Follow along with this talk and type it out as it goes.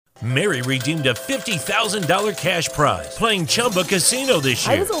Mary redeemed a $50,000 cash prize playing Chumba Casino this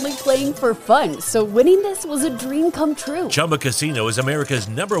year. I was only playing for fun, so winning this was a dream come true. Chumba Casino is America's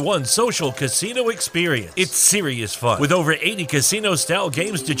 #1 social casino experience. It's serious fun. With over 80 casino-style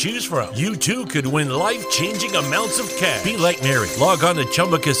games to choose from, you too could win life-changing amounts of cash. Be like Mary. Log on to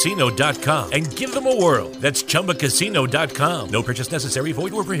ChumbaCasino.com and give them a whirl. That's ChumbaCasino.com. No purchase necessary.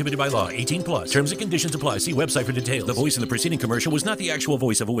 Void or prohibited by law. 18+. Terms and conditions apply. See website for details. The voice in the preceding commercial was not the actual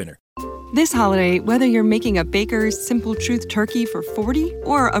voice of a winner. This holiday, whether you're making a Baker's Simple Truth turkey for 40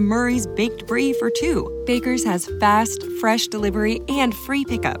 or a Murray's Baked Brie for 2, Baker's has fast, fresh delivery and free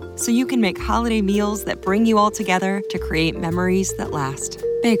pickup, so you can make holiday meals that bring you all together to create memories that last.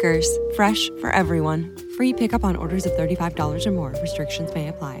 Baker's, fresh for everyone. Free pickup on orders of $35 or more. Restrictions may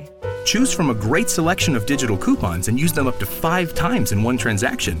apply. Choose from a great selection of digital coupons and use them up to 5 times in one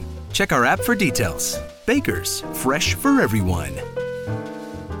transaction. Check our app for details. Baker's, fresh for everyone.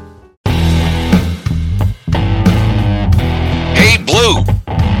 Hey Blue!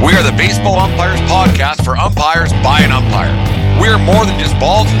 We are the Baseball Umpires podcast for umpires by an umpire. We are more than just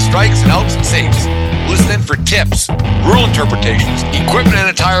balls and strikes and outs and saves. Listen in for tips, rule interpretations, equipment and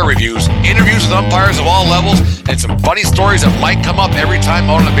attire reviews, interviews with umpires of all levels, and some funny stories that might come up every time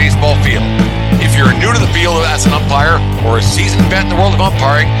out on the baseball field. If you're new to the field as an umpire or a seasoned vet in the world of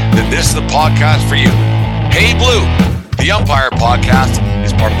umpiring, then this is the podcast for you. Hey Blue! The Umpire Podcast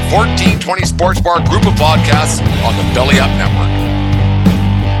is part of the 1420 Sports Bar group of podcasts on the Belly Up Network.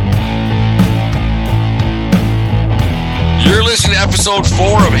 You're listening to episode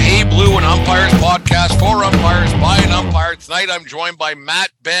 4 of Hey Blue, an Umpires podcast for umpires by an umpire. Tonight I'm joined by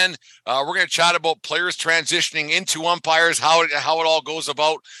Matt Benn. We're going to chat about players transitioning into umpires, how it all goes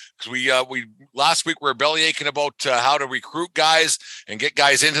about. Because we last week we were belly aching about how to recruit guys and get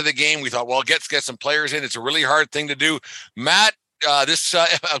guys into the game. We thought, well, get some players in. It's a really hard thing to do. Matt,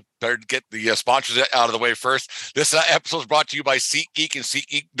 better get the sponsors out of the way first. This episode is brought to you by SeatGeek and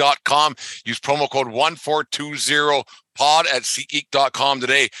SeatGeek.com. Use promo code 1420pod at SeatGeek.com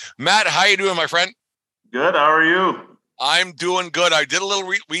today. Matt, how you doing, my friend? Good. How are you? I'm doing good. I did a little.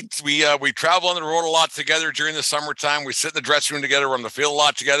 We travel on the road a lot together during the summertime. We sit in the dressing room together. We're on the field a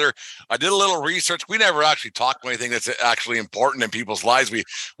lot together. I did a little research. We never actually talk about anything that's actually important in people's lives. We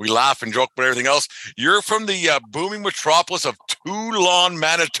laugh and joke about everything else. You're from the booming metropolis of Toulon,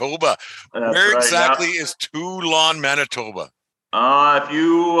 Manitoba. Where exactly is Toulon, Manitoba? If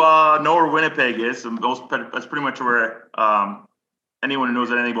you know where Winnipeg is, that's pretty much where anyone who knows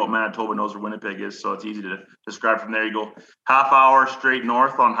anything about Manitoba knows where Winnipeg is, so it's easy to describe from there. You go half hour straight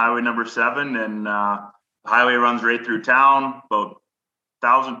north on highway number 7, and the highway runs right through town, about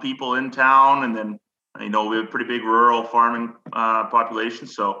 1,000 people in town, and then, we have a pretty big rural farming population,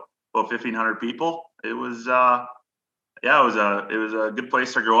 so about 1,500 people. It was it was a good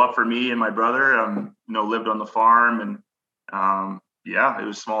place to grow up for me and my brother. Lived on the farm, and it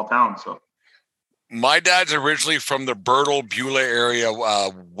was a small town, so. My dad's originally from the Beulah area,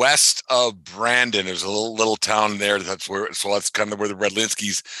 west of Brandon. There's a little town there. That's kind of where the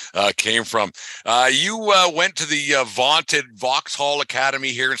Redlinskis came from. You went to the vaunted Vauxhall Academy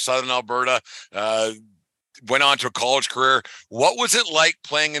here in Southern Alberta. Went on to a college career. What was it like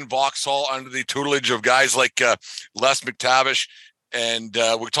playing in Vauxhall under the tutelage of guys like Les McTavish and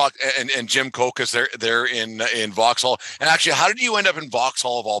we talked and Jim Kokas there in Vauxhall? And actually, how did you end up in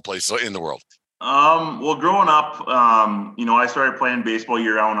Vauxhall of all places in the world? Well, growing up, I started playing baseball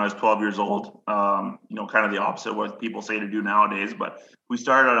year-round when I was 12 years old. Kind of the opposite of what people say to do nowadays. But we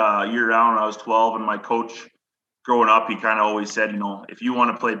started year-round when I was 12, and my coach growing up, he kind of always said, if you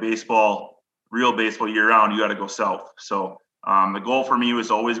want to play baseball, real baseball year-round, you got to go south. So the goal for me was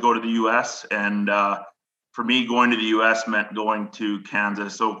to always go to the U.S., and for me, going to the U.S. meant going to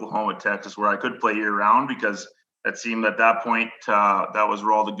Kansas, Oklahoma, Texas, where I could play year-round, because it seemed at that point that was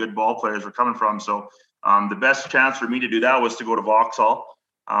where all the good ball players were coming from. So the best chance for me to do that was to go to Vauxhall.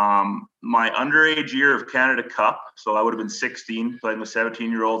 My underage year of Canada Cup, so I would have been 16, playing with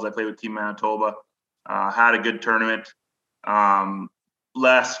 17-year-olds. I played with Team Manitoba, had a good tournament.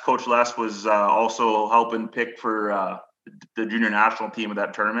 Coach Les was also helping pick for the junior national team of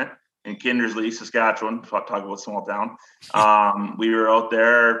that tournament in Kindersley, Saskatchewan. Talk about small town. We were out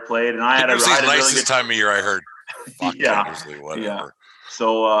there, played, and I had a really good time of year, I heard. Yeah.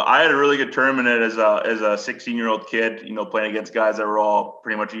 So I had a really good tournament as a 16-year-old kid, playing against guys that were all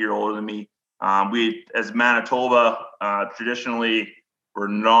pretty much a year older than me. We, as Manitoba, traditionally were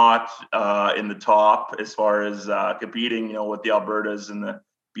not in the top as far as competing, with the Albertas and the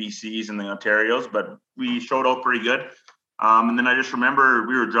BCs and the Ontarios, but we showed out pretty good. And then I just remember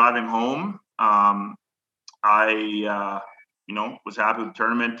we were driving home. I was happy with the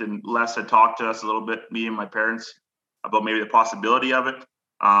tournament. And Les had talked to us a little bit, me and my parents, about maybe the possibility of it.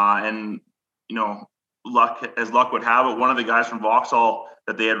 And luck would have it, one of the guys from Vauxhall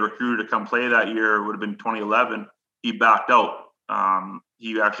that they had recruited to come play that year would have been 2011. He backed out.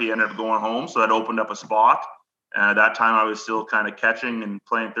 He actually ended up going home, so that opened up a spot. And at that time, I was still kind of catching and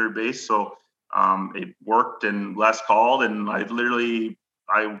playing third base, so it worked. And Les called, and I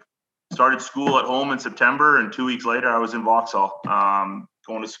started school at home in September, and 2 weeks later, I was in Vauxhall,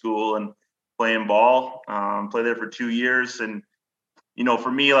 going to school and playing ball. Played there for 2 years, and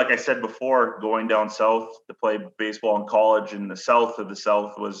for me, like I said before, going down south to play baseball in college in the south of the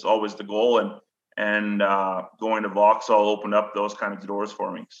South was always the goal, and going to Vauxhall opened up those kind of doors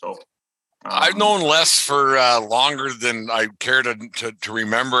for me. So I've known Les for longer than I care to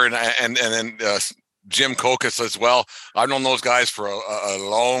remember, and then Jim Kokas as well. I've known those guys for a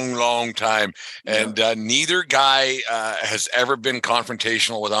long time, and neither guy has ever been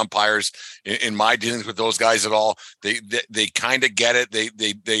confrontational with umpires in my dealings with those guys at all. They kind of get it.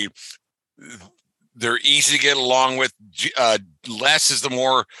 They're easy to get along with. Les is the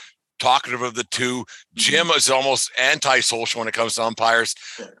more talkative of the two. Jim is almost antisocial when it comes to umpires.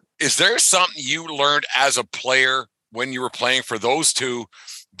 Is there something you learned as a player when you were playing for those two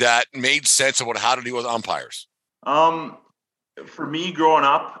that made sense about how to deal with umpires? For me growing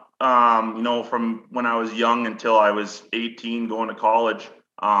up, from when I was young until I was 18 going to college,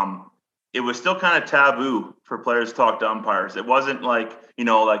 it was still kind of taboo for players to talk to umpires. It wasn't like,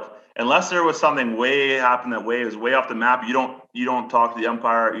 unless there was something happened that way, it was way off the map. You don't talk to the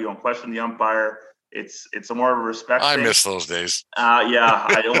umpire. You don't question the umpire. It's a more of a respect I thing. miss those days.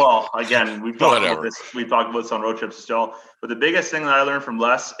 Again, we've talked about this. We've talked about this on road trips still. But the biggest thing that I learned from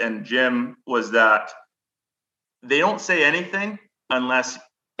Les and Jim was that they don't say anything unless,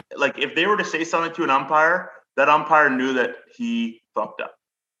 like, if they were to say something to an umpire, that umpire knew that he fucked up.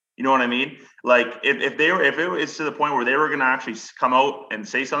 You know what I mean? Like, if it was to the point where they were going to actually come out and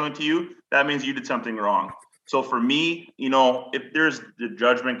say something to you, that means you did something wrong. So for me, if there's the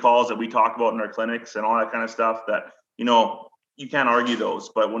judgment calls that we talk about in our clinics and all that kind of stuff that, you can't argue those.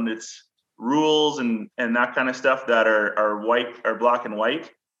 But when it's rules and that kind of stuff that are black and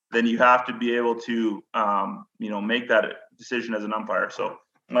white, then you have to be able to, make that decision as an umpire. So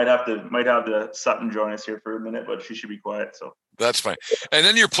might have to Sutton join us here for a minute, but she should be quiet. So that's fine. And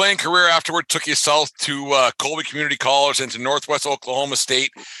then your playing career afterward took you south to Colby Community College and to Northwest Oklahoma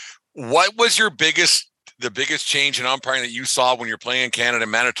State. What was the biggest change in umpiring that you saw when you're playing in Canada,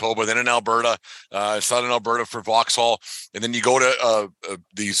 Manitoba, then in Alberta, Southern Alberta for Vauxhall, and then you go to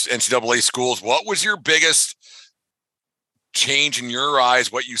these NCAA schools? What was your biggest change in your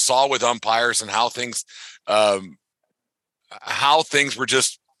eyes, what you saw with umpires and how things were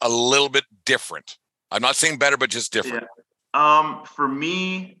just a little bit different? I'm not saying better, but just different. Yeah. For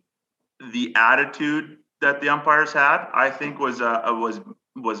me, the attitude that the umpires had, I think was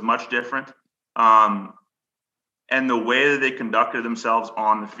much different. And the way that they conducted themselves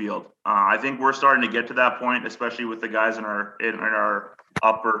on the field. I think we're starting to get to that point, especially with the guys in our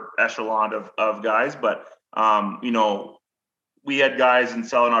upper echelon of guys. But, we had guys in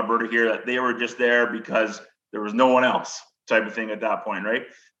Southern Alberta here that they were just there because there was no one else type of thing at that point, right?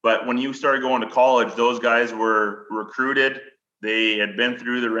 But when you started going to college, those guys were recruited. They had been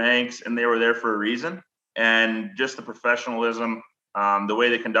through the ranks and they were there for a reason. And just the professionalism, the way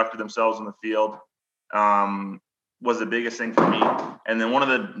they conducted themselves in the field, was the biggest thing for me. And then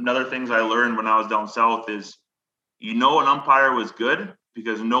another things I learned when I was down south is, an umpire was good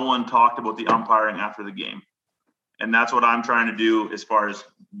because no one talked about the umpiring after the game. And that's what I'm trying to do as far as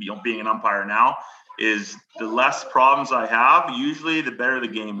being an umpire now, is the less problems I have, usually the better the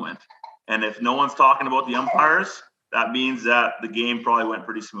game went. And if no one's talking about the umpires, that means that the game probably went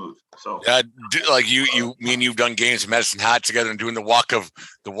pretty smooth. So like you've done games in Medicine Hat together and doing the walk of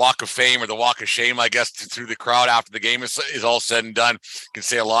fame or the walk of shame, I guess, through the crowd after the game is all said and done. You can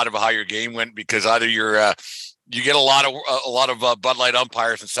say a lot of how your game went because either you get a lot of Bud Light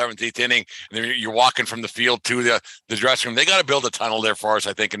umpires in 7th, 8th inning, and then you're walking from the field to the dressing room. They got to build a tunnel there for us,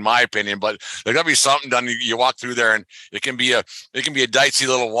 I think, in my opinion. But there got to be something done. You walk through there, and it can be a dicey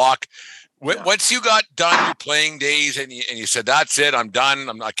little walk. Once you got done your playing days and you said, that's it, I'm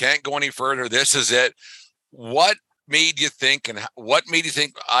done, I can't go any further, this is it. What made you think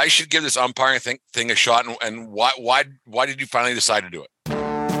I should give this umpiring thing a shot, and why did you finally decide to do it?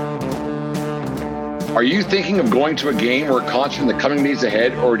 Are you thinking of going to a game or a concert in the coming days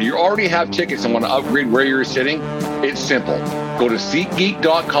ahead, or do you already have tickets and want to upgrade where you're sitting? It's simple. Go to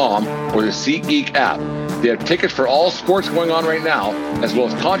SeatGeek.com or the SeatGeek app. They have tickets for all sports going on right now, as well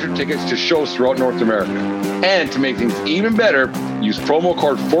as concert tickets to shows throughout North America. And to make things even better, use promo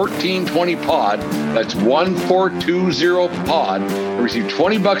code 1420POD, that's 1420POD, and receive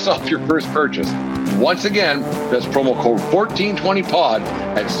 $20 off your first purchase. Once again, that's promo code 1420POD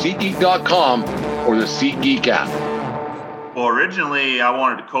at SeatGeek.com or the SeatGeek app. Well, originally I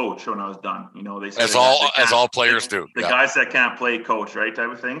wanted to coach when I was done. They said as all players do. The guys that can't play coach, right,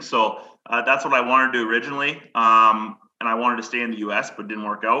 type of thing. So that's what I wanted to do originally, and I wanted to stay in the U.S., but it didn't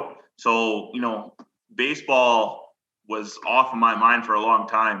work out. So baseball was off of my mind for a long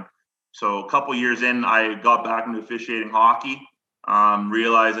time. So a couple years in, I got back into officiating hockey.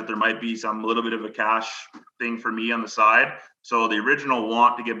 Realized that there might be a little bit of a cash thing for me on the side. So the original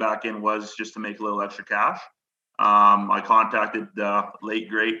want to get back in was just to make a little extra cash. I contacted the late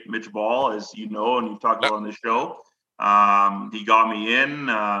great Mitch Ball, as you know, and you've talked about on this show. He got me in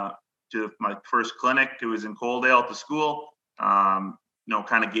to my first clinic. It was in Coaldale at the school.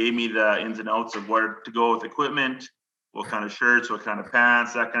 Kind of gave me the ins and outs of where to go with equipment, what kind of shirts, what kind of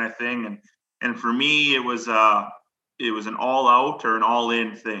pants, that kind of thing. And for me, it was an all out or an all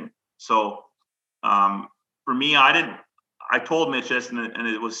in thing. So for me, I told Mitch this, and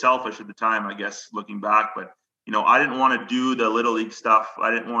it was selfish at the time, I guess, looking back, but I didn't want to do the little league stuff.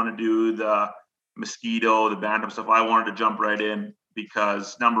 I didn't want to do the mosquito, the bantam stuff. I wanted to jump right in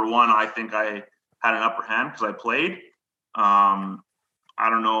because, number one, I think I had an upper hand because I played. I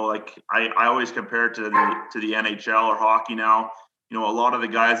don't know, I always compare it to the NHL or hockey now. A lot of the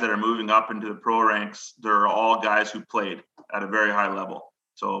guys that are moving up into the pro ranks, they're all guys who played at a very high level.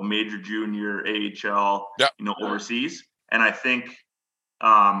 So major, junior, AHL, overseas. And I think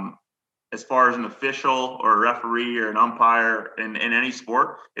as far as an official or a referee or an umpire in any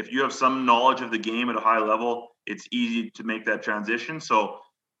sport, if you have some knowledge of the game at a high level, it's easy to make that transition. So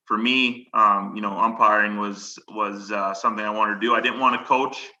for me, umpiring was something I wanted to do. I didn't want to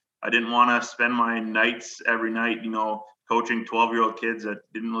coach. I didn't want to spend my nights every night, coaching 12-year-old kids that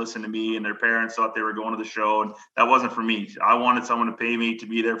didn't listen to me and their parents thought they were going to the show. And that wasn't for me. I wanted someone to pay me to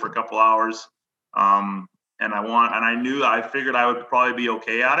be there for a couple hours. I figured I would probably be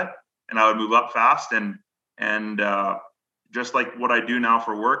okay at it and I would move up fast. And just like what I do now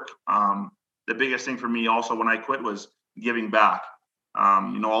for work, the biggest thing for me also when I quit was giving back.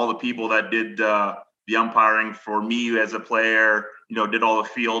 All the people that did the umpiring for me as a player, did all the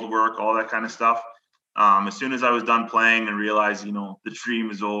field work, all that kind of stuff. As soon as I was done playing and realized, the dream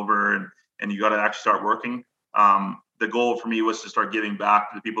is over and you got to actually start working. The goal for me was to start giving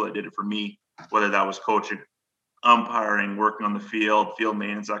back to the people that did it for me, whether that was coaching, umpiring, working on the field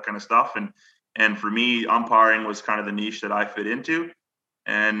maintenance, that kind of stuff. And for me, umpiring was kind of the niche that I fit into.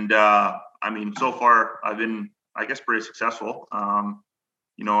 And so far I've been, I guess, pretty successful.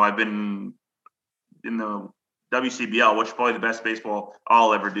 I've been in the WCBL, which is probably the best baseball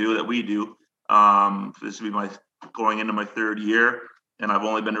I'll ever do, that we do. This will be going into my third year, and I've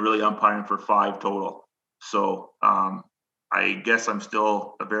only been really umpiring for 5 total. So I guess I'm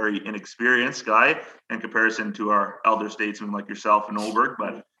still a very inexperienced guy in comparison to our elder statesmen like yourself and Olberg,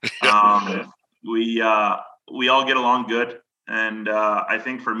 but we all get along good. And I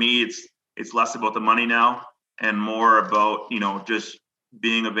think for me, it's less about the money now and more about, just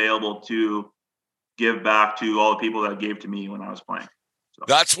being available to give back to all the people that gave to me when I was playing. So.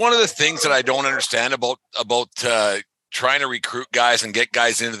 That's one of the things that I don't understand about trying to recruit guys and get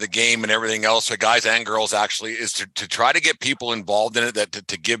guys into the game and everything else, so guys and girls actually, is to try to get people involved in it,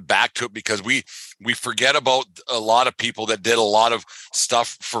 to give back to it, because we forget about a lot of people that did a lot of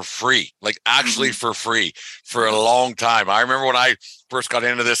stuff for free, like actually for free for a long time. I remember when I first got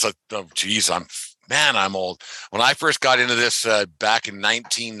into this, I'm old. When I first got into this back in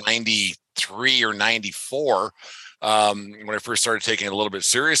 1993 or 94, when I first started taking it a little bit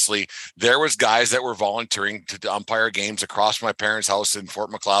seriously, there was guys that were volunteering to umpire games across my parents' house in Fort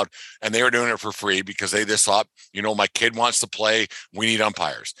McLeod, and they were doing it for free because they just thought, my kid wants to play, we need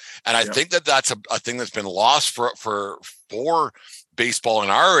umpires. And I think that that's a thing that's been lost for baseball in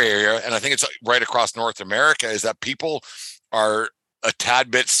our area, and I think it's right across North America, is that people are a tad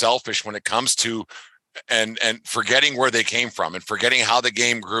bit selfish when it comes to and forgetting where they came from and forgetting how the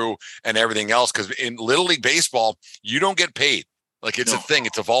game grew and everything else. Because in Little League Baseball, you don't get paid. Like, it's a thing.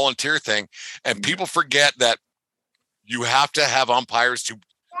 It's a volunteer thing. And people forget that you have to have umpires to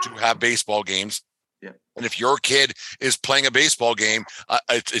have baseball games. Yeah. And if your kid is playing a baseball game,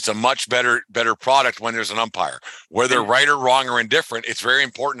 it's a much better product when there's an umpire. Whether right or wrong or indifferent, it's very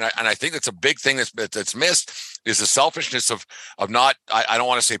important. And I think that's a big thing that's missed is the selfishness of not, I don't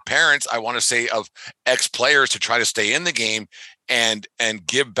want to say parents, I want to say of ex-players to try to stay in the game and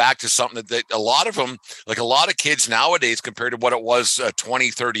give back to something that a lot of them, like a lot of kids nowadays compared to what it was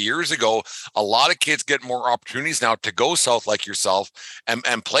 20, 30 years ago, a lot of kids get more opportunities now to go south like yourself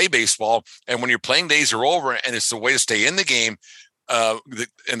and play baseball. And when your playing days are over and it's the way to stay in the game,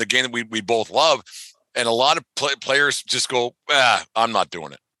 in the game that we both love, and a lot of players just go, I'm not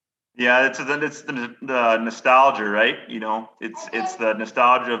doing it. Yeah, it's the nostalgia, right? It's the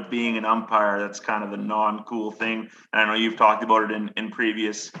nostalgia of being an umpire. That's kind of the non-cool thing. And I know you've talked about it in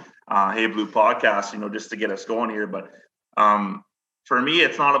previous Hey Blue podcasts, just to get us going here. But for me,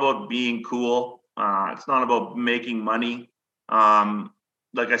 it's not about being cool. It's not about making money.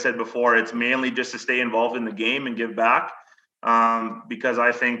 Like I said before, it's mainly just to stay involved in the game and give back. Because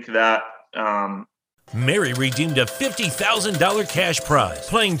I think that Mary redeemed a $50,000 cash prize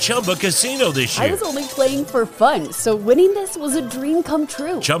playing Chumba Casino this year. I was only playing for fun, so winning this was a dream come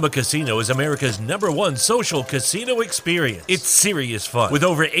true. Chumba Casino is America's #1 social casino experience. It's serious fun. With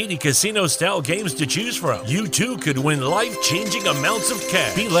over 80 casino-style games to choose from, you too could win life-changing amounts of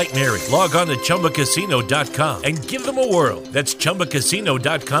cash. Be like Mary. Log on to ChumbaCasino.com and give them a whirl. That's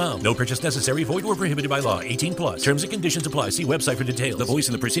ChumbaCasino.com. No purchase necessary. Void or prohibited by law. 18+. Terms and conditions apply. See website for details. The voice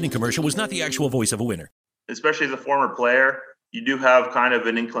in the preceding commercial was not the actual voice of a winner. Especially as a former player, you do have kind of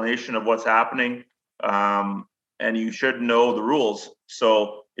an inclination of what's happening, and you should know the rules.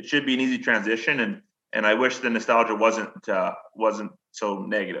 So it should be an easy transition, and I wish the nostalgia wasn't so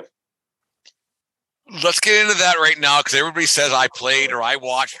negative. Let's get into that right now, because everybody says I played or I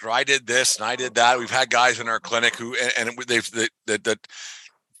watched or I did this and I did that. We've had guys in our clinic who they've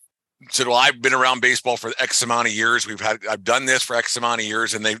said, well, I've been around baseball for X amount of years. I've done this for X amount of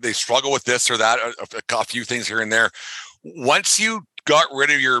years, and they struggle with this or that, a few things here and there. Once you got rid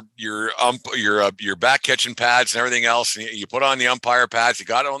of your back catching pads and everything else, and you put on the umpire pads, you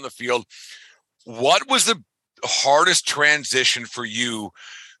got it on the field. What was the hardest transition for you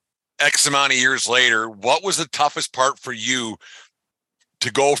X amount of years later? What was the toughest part for you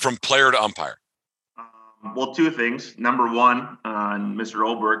to go from player to umpire? Well, two things. Number one, and Mr.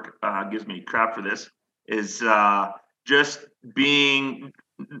 Olberg gives me crap for this, is just being,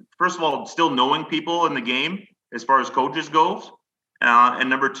 first of all, still knowing people in the game as far as coaches goes. And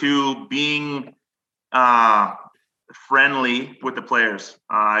number two, being friendly with the players.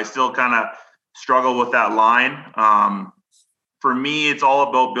 I still kind of struggle with that line. For me, it's all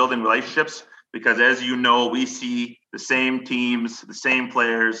about building relationships because, as you know, we see the same teams, the same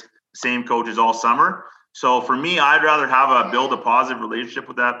players, the same coaches all summer. So for me, I'd rather build a positive relationship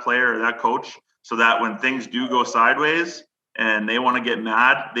with that player or that coach so that when things do go sideways and they want to get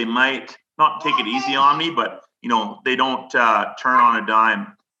mad, they might not take it easy on me, but, they don't turn on a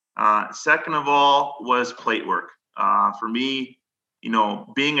dime. Second of all was plate work. For me,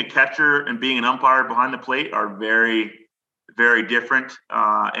 being a catcher and being an umpire behind the plate are very, very different.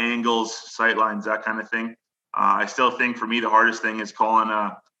 Angles, sight lines, that kind of thing. I still think for me, the hardest thing is calling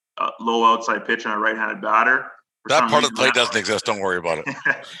a low outside pitch on a right-handed batter. That part of the play doesn't exist. Don't worry about it.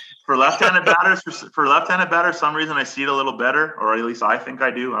 For left-handed batters, some reason I see it a little better, or at least I think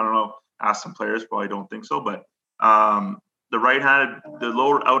I do. I don't know. Ask some players, probably don't think so. But the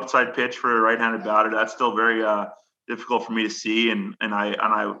lower outside pitch for a right-handed batter, that's still very difficult for me to see. And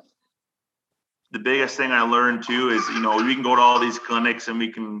I the biggest thing I learned too is, we can go to all these clinics and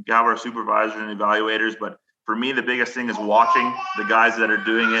we can have our supervisors and evaluators, but for me, the biggest thing is watching the guys that are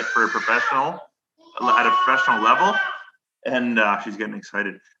doing it at a professional level. And she's getting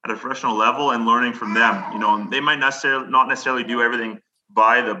excited at a professional level and learning from them. They might not necessarily do everything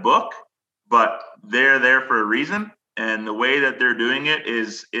by the book, but they're there for a reason. And the way that they're doing it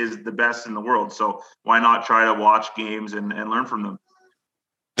is the best in the world. So why not try to watch games and learn from them?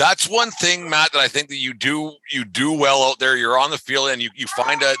 That's one thing, Matt, that I think that you do well out there. You're on the field and you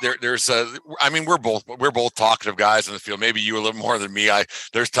find we're both talkative guys in the field. Maybe you a little more than me.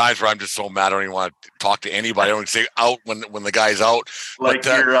 There's times where I'm just so mad I don't even want to talk to anybody. I don't say out when the guy's out. Like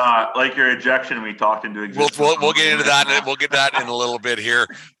your ejection we talked into existence. We'll get into that and we'll get that in a little bit here.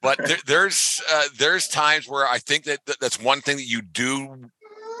 But there's times where I think that's one thing that you do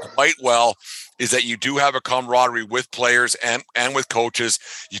quite well, is that you do have a camaraderie with players and with coaches.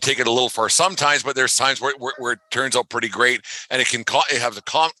 You take it a little far sometimes, but there's times where it turns out pretty great, and it has a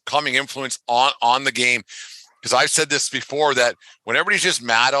calming influence on the game. Because I've said this before, that when everybody's just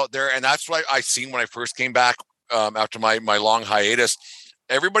mad out there, and that's what I seen when I first came back after my long hiatus,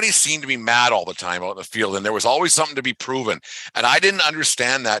 everybody seemed to be mad all the time out in the field, and there was always something to be proven. And I didn't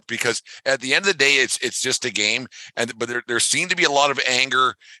understand that, because at the end of the day, it's just a game. But there seemed to be a lot of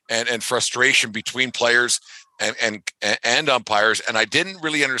anger and frustration between players and umpires, and I didn't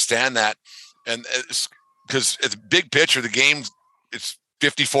really understand that. And because it's big picture, the game, it's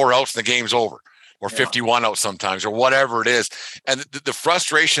 54 outs and the game's over, or 51 outs sometimes, or whatever it is. And the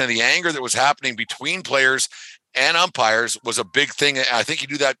frustration and the anger that was happening between players and umpires was a big thing. I think you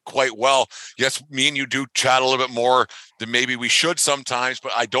do that quite well. Yes, me and you do chat a little bit more than maybe we should sometimes,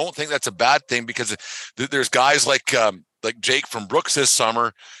 but I don't think that's a bad thing, because there's guys like Jake from Brooks this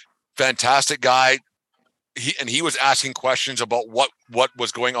summer, fantastic guy. He was asking questions about what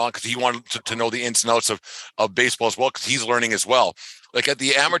was going on, because he wanted to know the ins and outs of baseball as well, because he's learning as well. Like at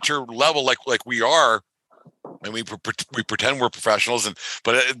the amateur level, like we are, and we pretend we're professionals,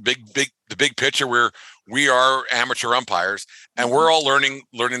 but the big picture, we are amateur umpires, and we're all learning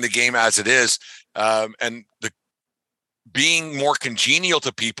the game as it is, and being more congenial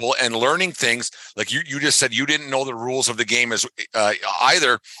to people and learning things. Like you just said, you didn't know the rules of the game as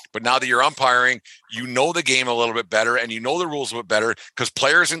either, but now that you're umpiring, you know the game a little bit better, and you know the rules a bit better, because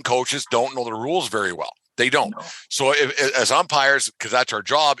players and coaches don't know the rules very well. They don't. No. So as umpires, because that's our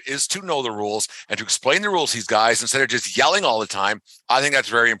job, is to know the rules and to explain the rules to these guys instead of just yelling all the time. I think that's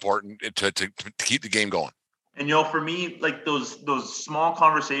very important to keep the game going. And, for me, like those small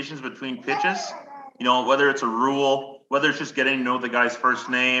conversations between pitches, whether it's a rule, whether it's just getting to know the guy's first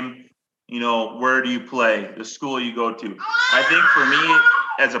name, where do you play, the school you go to. I think for me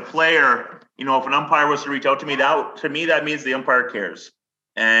as a player, if an umpire was to reach out to me, that means the umpire cares.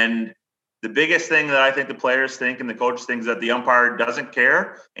 And the biggest thing that I think the players think and the coaches think is that the umpire doesn't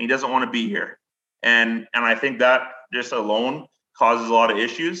care and he doesn't want to be here. And I think that just alone causes a lot of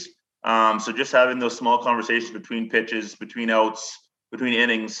issues. So just having those small conversations between pitches, between outs, between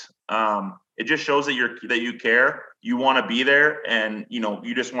innings, it just shows that you care, you want to be there, and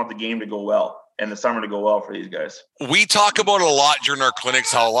you just want the game to go well and the summer to go well for these guys. We talk about it a lot during our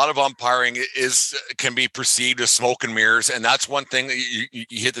clinics, how a lot of umpiring can be perceived as smoke and mirrors, and that's one thing that you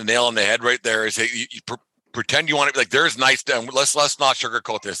hit the nail on the head right there. Is that you pretend you want to be like, there's nights, and let's not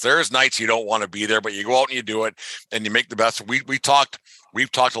sugarcoat this. There's nights you don't want to be there, but you go out and you do it, and you make the best. We've talked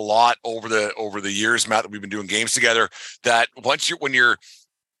a lot over the years, Matt, that we've been doing games together, that when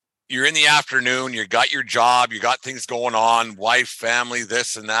you're in the afternoon, you got your job, you got things going on, wife, family,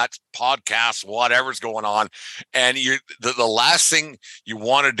 this and that, podcasts, whatever's going on. And the last thing you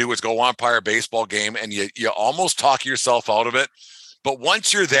want to do is go umpire a baseball game, and you almost talk yourself out of it. But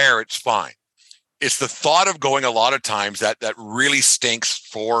once you're there, it's fine. It's the thought of going a lot of times that really stinks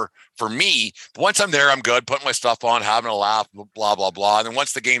for me. But once I'm there, I'm good, putting my stuff on, having a laugh, blah, blah, blah. And then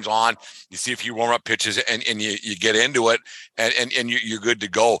once the game's on, you see a few warm-up pitches and you get into it, and you're good to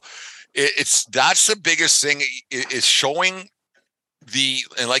go. That's the biggest thing, is showing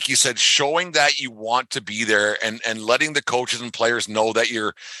and like you said, showing that you want to be there, and letting the coaches and players know that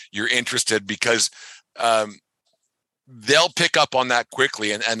you're interested, because they'll pick up on that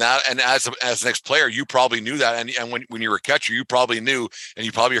quickly. And as an ex-player, you probably knew that. And when you were a catcher, you probably knew, and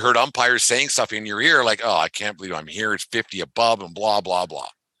you probably heard umpires saying stuff in your ear like, oh, I can't believe I'm here. It's 50 above and blah, blah, blah.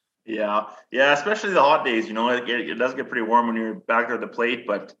 Yeah. Especially the hot days, it does get pretty warm when you're back there at the plate.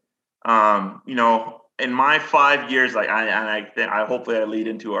 But, in my 5 years, I hopefully I lead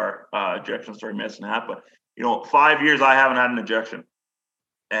into our ejection story minutes and a half, but 5 years I haven't had an ejection.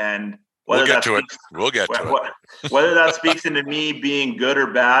 And we'll get to it. Whether that speaks into me being good or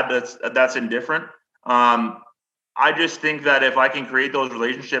bad, that's indifferent. I just think that if I can create those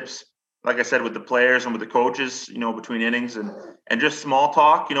relationships, like I said, with the players and with the coaches, between innings and just small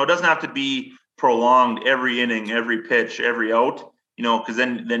talk, it doesn't have to be prolonged every inning, every pitch, every out, because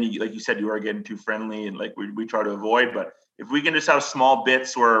then you, like you said, you are getting too friendly, and like we try to avoid. But if we can just have small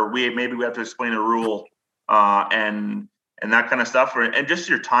bits where maybe we have to explain a rule and that kind of stuff, and just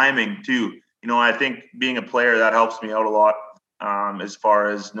your timing too. I think being a player, that helps me out a lot as far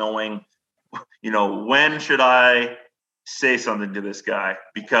as knowing, when should I say something to this guy,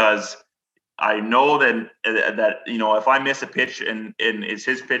 because I know that if I miss a pitch and it's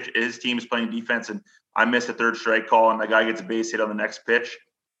his pitch, his team is playing defense, and I miss a third strike call and the guy gets a base hit on the next pitch,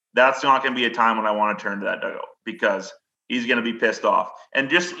 that's not going to be a time when I want to turn to that dugout, because he's going to be pissed off. And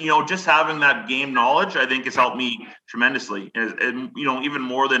just having that game knowledge, I think has helped me tremendously. And even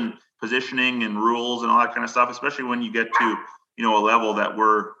more than positioning and rules and all that kind of stuff, especially when you get to, a level that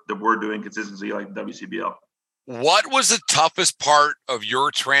we're doing consistently, like WCBL. What was the toughest part of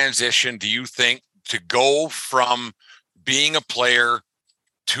your transition, do you think, to go from being a player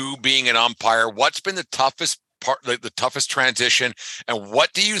to being an umpire? What's been the toughest the toughest transition, and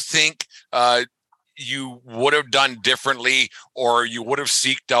what do you think you would have done differently, or you would have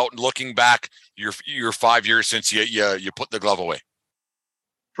seeked out, looking back your 5 years since you put the glove away?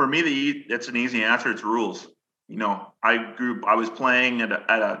 For me, it's an easy answer. It's rules. I was playing at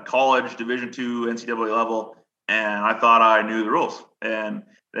a college Division II NCAA level, and I thought I knew the rules. And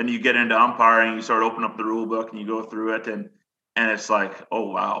then you get into umpiring, you start opening up the rule book and you go through it, and it's like, oh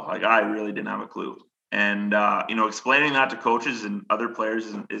wow, like I really didn't have a clue. And explaining that to coaches and other players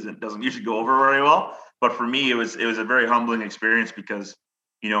doesn't usually go over very well. But for me, it was a very humbling experience because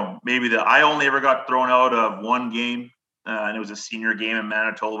maybe I only ever got thrown out of one game, and it was a senior game in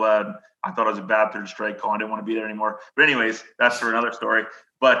Manitoba. And I thought it was a bad third strike call. I didn't want to be there anymore. But anyways, that's for another story.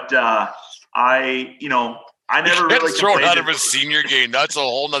 But I never really thrown out of a senior game. That's a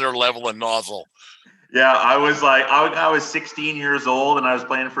whole nother level of nozzle. Yeah, I was 16 years old, and I was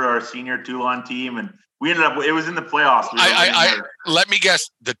playing for our senior Toulon team, and we ended up. It was in the playoffs. Let me guess,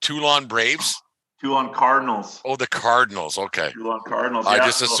 the Toulon Braves. Toulon Cardinals. Oh, the Cardinals. Okay. Toulon Cardinals. I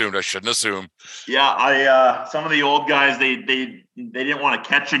just assumed. I shouldn't assume. Yeah, some of the old guys they didn't want to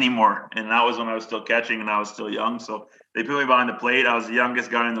catch anymore, and that was when I was still catching and I was still young. So they put me behind the plate. I was the youngest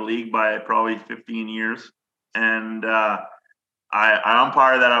guy in the league by probably 15 years, and I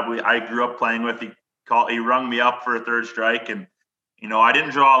umpire that I grew up playing with. He rung me up for a third strike, and I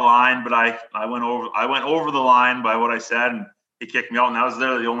didn't draw a line, but I went over the line by what I said, and he kicked me out, and that was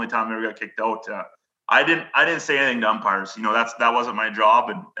literally the only time I ever got kicked out. I didn't say anything to umpires. That wasn't my job,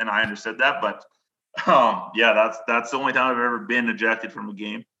 and I understood that. But that's the only time I've ever been ejected from a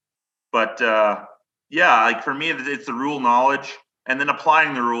game. But like for me, it's the rule knowledge and then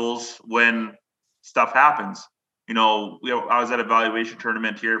applying the rules when stuff happens. I was at a evaluation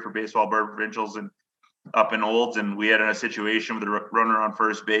tournament here for baseball Alberta provincials and up in Olds, and we had a situation with a runner on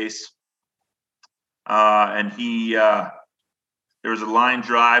first base, and there was a line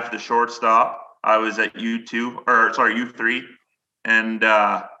drive to the shortstop. I was at U3, and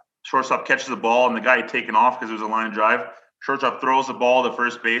shortstop catches the ball, and the guy had taken off because it was a line drive. Shortstop throws the ball to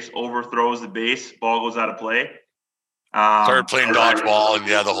first base, overthrows the base, ball goes out of play. Started playing dodgeball and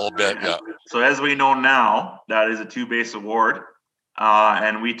the whole bit. Yeah. So as we know now, that is a 2-base award,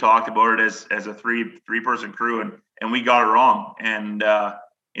 and we talked about it as a three-person crew, and we got it wrong. And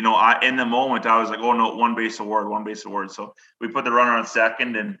in the moment, I was like, oh, no, 1-base award. So we put the runner on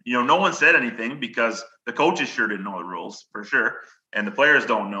second, and, no one said anything because the coaches sure didn't know the rules for sure. And the players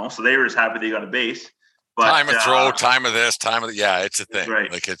don't know. So they were just happy they got a base. But, time of throw, time of this, time of the, it's a thing.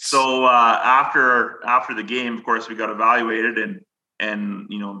 Right. Like it's so after the game, of course, we got evaluated, and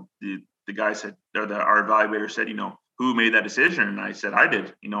the guy said, or our evaluator said, who made that decision? And I said, I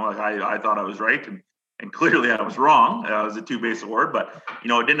did. I thought I was right, and clearly I was wrong. It was a 2-base award, but it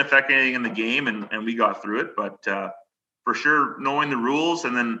didn't affect anything in the game, and we got through it. But for sure, knowing the rules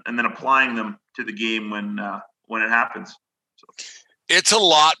and then applying them to the game when it happens. So. It's a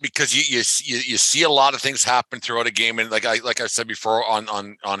lot because you see a lot of things happen throughout a game, and like I said before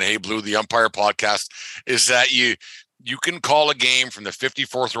on Hey Blue, the Umpire podcast, is that you can call a game from the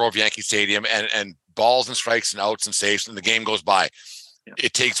 54th row of Yankee Stadium and balls and strikes and outs and saves, and the game goes by. Yeah.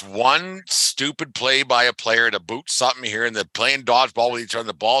 It takes one stupid play by a player to boot something here, and they're playing dodgeball with each other.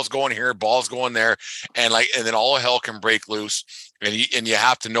 The ball's going here, ball's going there, and then all hell can break loose. And you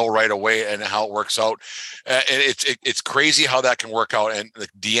have to know right away and how it works out. It's crazy how that can work out. And like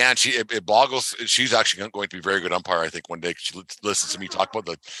Deanne, it boggles. She's actually going to be a very good umpire, I think, one day. She listens to me talk about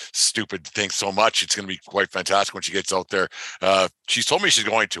the stupid things so much. It's going to be quite fantastic when she gets out there. She's told me she's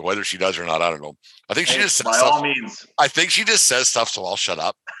going to, whether she does or not, I don't know. I think she just says stuff. All means. I think she just says stuff, so I'll shut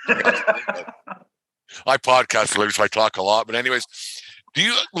up. I podcast a lot, so I talk a lot. But anyways,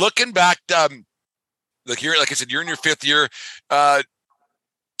 looking back, like I said, you're in your 5th year.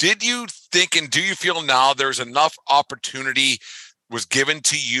 Did you think, and do you feel now there's enough opportunity was given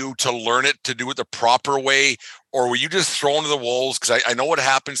to you to learn it, to do it the proper way, or were you just thrown to the wolves? Because I know what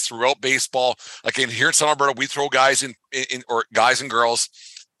happens throughout baseball. Like here in Southern Alberta, we throw guys in or guys and girls.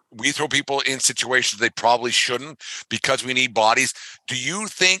 We throw people in situations they probably shouldn't because we need bodies. Do you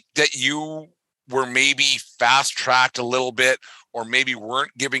think that you were maybe fast-tracked a little bit, or maybe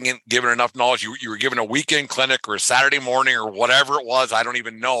weren't given enough knowledge? You were given a weekend clinic or a Saturday morning or whatever it was. I don't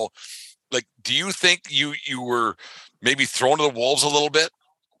even know. Like, do you think you were maybe thrown to the wolves a little bit?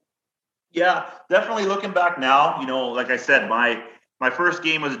 Yeah, definitely looking back now, like I said, my first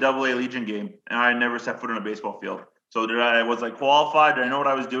game was a AA Legion game, and I never set foot on a baseball field. So was I qualified? Did I know what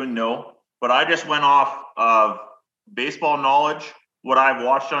I was doing? No. But I just went off of baseball knowledge, what I've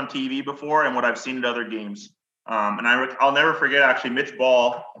watched on TV before, and what I've seen at other games. And I'll never forget, actually, Mitch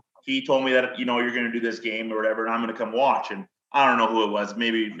Ball he told me that, you're going to do this game or whatever, and I'm going to come watch. And I don't know who it was,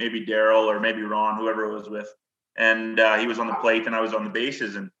 maybe Daryl or maybe Ron, whoever it was with. And he was on the plate and I was on the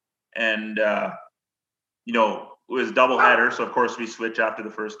bases, and it was a doubleheader. So of course we switch after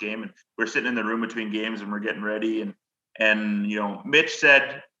the first game, and we're sitting in the room between games and we're getting ready. And Mitch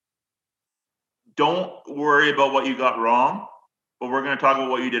said, don't worry about what you got wrong, but we're going to talk about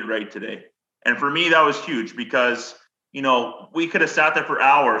what you did right today. And for me, that was huge because, we could have sat there for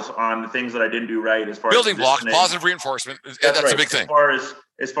hours on the things that I didn't do right as far building as blocks, positive reinforcement. That's right. A big thing.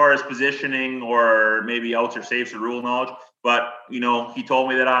 As far as positioning or maybe outs or saves or rule knowledge. But, he told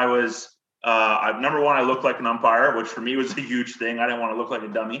me that I was, number one, I looked like an umpire, which for me was a huge thing. I didn't want to look like a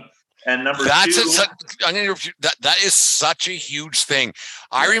dummy. And number two, that is such a huge thing.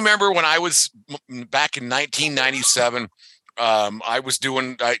 I remember when I was back in 1997, I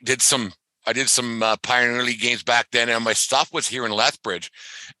did some Pioneer League games back then, and my stuff was here in Lethbridge,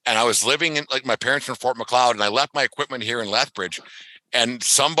 and I was living in, like, my parents were in Fort McLeod, and I left my equipment here in Lethbridge, and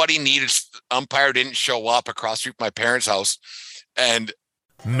somebody umpire didn't show up across the street from my parents' house, and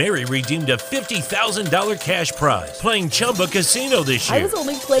Mary redeemed a $50,000 cash prize playing Chumba Casino this year. I was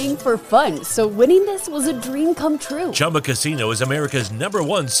only playing for fun, so winning this was a dream come true. Chumba Casino is America's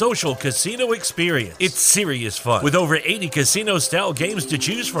 #1 social casino experience. It's serious fun. With over 80 casino-style games to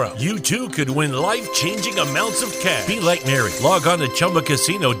choose from, you too could win life-changing amounts of cash. Be like Mary. Log on to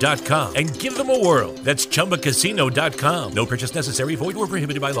ChumbaCasino.com and give them a whirl. That's ChumbaCasino.com. No purchase necessary. Void or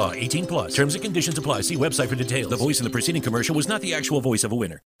prohibited by law. 18 plus. Terms and conditions apply. See website for details. The voice in the preceding commercial was not the actual voice of a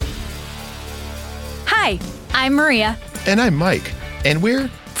winner. Hi, I'm Maria. And I'm Mike. And we're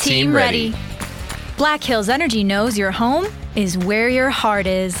Team Ready. Black Hills Energy knows your home is where your heart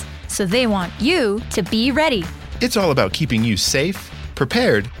is, so they want you to be ready. It's all about keeping you safe,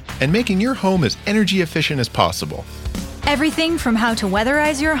 prepared, and making your home as energy efficient as possible. Everything from how to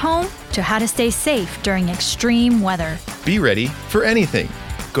weatherize your home to how to stay safe during extreme weather. Be ready for anything.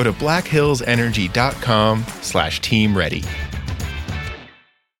 Go to blackhillsenergy.com/Team Ready.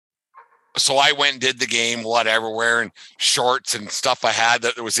 So I went and did the game, whatever, wearing shorts and stuff I had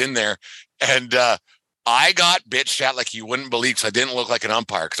that was in there. And I got bitched at like you wouldn't believe, because I didn't look like an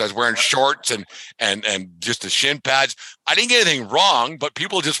umpire because I was wearing shorts and just the shin pads. I didn't get anything wrong, but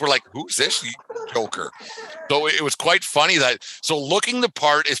people just were like, who's this joker? So it was quite funny so looking the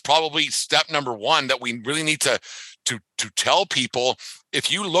part is probably step number one that we really need to tell people.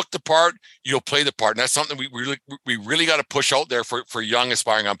 If you look the part, you'll play the part. And that's something we really got to push out there for young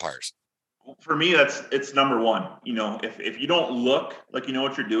aspiring umpires. For me, it's number one. If you don't look like you know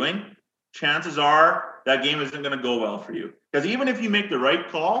what you're doing, chances are that game isn't going to go well for you. Because even if you make the right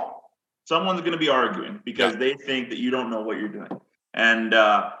call, someone's going to be arguing because they think that you don't know what you're doing. And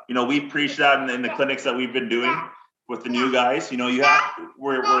we preach that in the clinics that we've been doing with the new guys.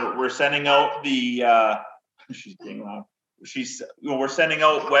 We're sending out the she's being loud. We're sending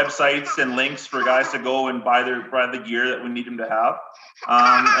out websites and links for guys to go and buy the gear that we need them to have.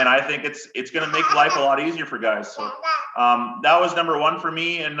 And I think it's going to make life a lot easier for guys. So that was number one for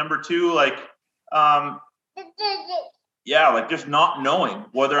me. And number two, just not knowing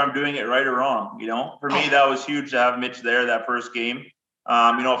whether I'm doing it right or wrong. For me, that was huge to have Mitch there that first game.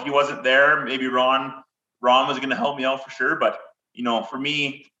 If he wasn't there, maybe Ron was going to help me out for sure. But, for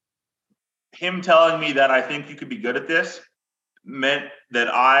me, him telling me that I think you could be good at this meant that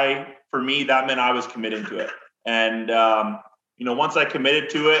that meant I was committing to it. And, once I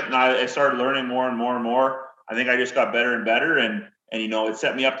committed to it and I started learning more and more and more, I think I just got better and better. And it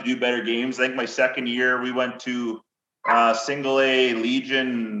set me up to do better games. I think my second year we went to single A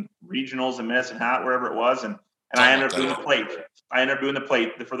Legion regionals in Medicine Hat, wherever it was. And I ended up doing the plate.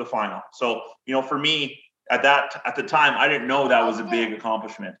 For the final. So, for me at the time, I didn't know that was a big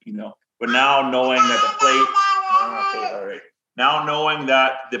accomplishment, but now knowing that the plate, all right. Now knowing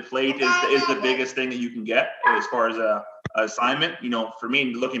that the plate is the biggest thing that you can get as far as a assignment, for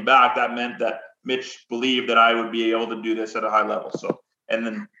me, looking back, that meant that Mitch believed that I would be able to do this at a high level. So, and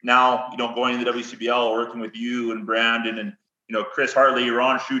then now, going to the WCBL, working with you and Brandon and, Chris Hartley,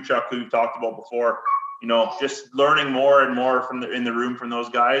 Ron Shuchuk, who we've talked about before, just learning more and more in the room from those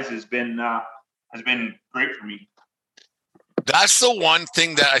guys has been great for me. That's the one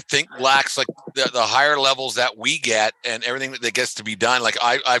thing that I think lacks, like the higher levels that we get and everything that gets to be done. Like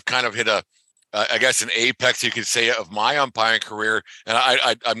I've kind of hit I guess an apex, you could say, of my umpiring career. And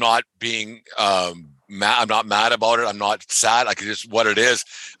I'm not being mad. I'm not mad about it. I'm not sad. Like, it's just what it is.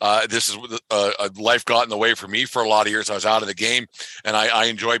 This is life got in the way for me for a lot of years. I was out of the game, and I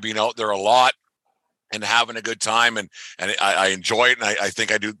enjoy being out there a lot and having a good time. And I enjoy it. And I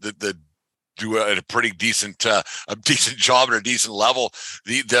think I do the do a pretty decent job at a decent level.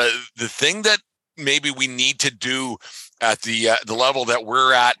 The thing that maybe we need to do at the level that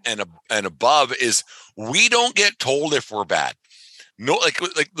we're at and above is we don't get told if we're bad. No,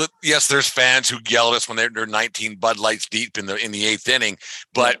 yes, there's fans who yell at us when they're 19 Bud Lights deep in the eighth inning,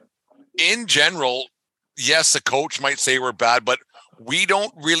 but in general, yes, the coach might say we're bad, but we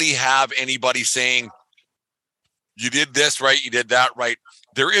don't really have anybody saying you did this right, you did that right.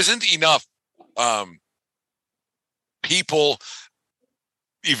 There isn't enough people,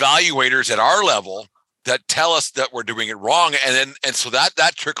 evaluators at our level that tell us that we're doing it wrong, and so that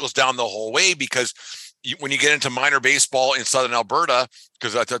trickles down the whole way, because when you get into minor baseball in Southern Alberta,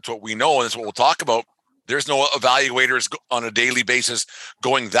 because that's what we know and that's what we'll talk about, there's no evaluators on a daily basis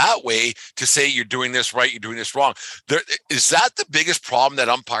going that way to say you're doing this right, you're doing this wrong. Is that the biggest problem that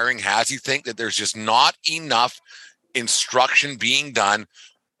umpiring has, you think, that there's just not enough instruction being done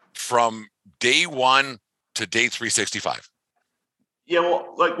from day one to day 365? Yeah,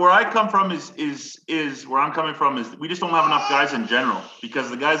 well, like where I come from is where I'm coming from is we just don't have enough guys in general, because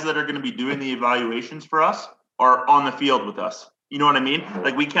the guys that are going to be doing the evaluations for us are on the field with us. You know what I mean?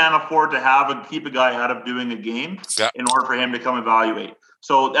 Like we can't afford to keep a guy out of doing a game in order for him to come evaluate.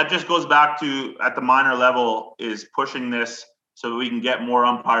 So that just goes back to, at the minor level, is pushing this so that we can get more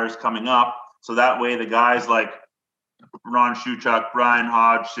umpires coming up. So that way the guys like Ron Shuchuk, Brian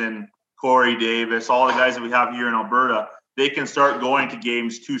Hodgson, Corey Davis, all the guys that we have here in Alberta, they can start going to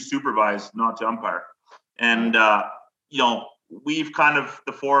games to supervise, not to umpire. And, we've kind of,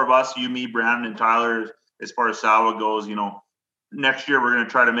 the four of us, you, me, Brandon, and Tyler, as far as Sawa goes, next year we're going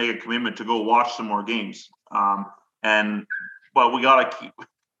to try to make a commitment to go watch some more games. But we got to keep,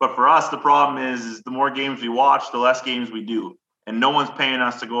 but for us, the problem is the more games we watch, the less games we do. And no one's paying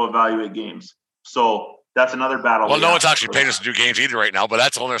us to go evaluate games. So that's another battle. Well, no one's actually paying us to do games either right now, but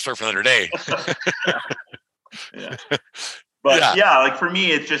that's a whole other story for another day. Yeah. But like for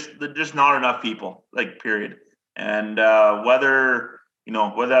me, it's just not enough people, like, period. And whether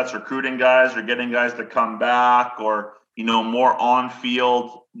that's recruiting guys or getting guys to come back, or, more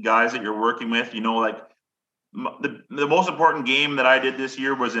on-field guys that you're working with, like the most important game that I did this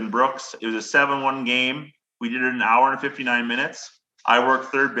year was in Brooks. It was a 7-1 game. We did it in an hour and 59 minutes. I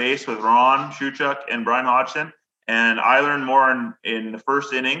worked third base with Ron Shuchuk and Brian Hodgson, and I learned more in the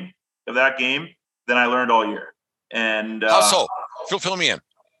first inning of that game than I learned all year. And how so? Fill me in.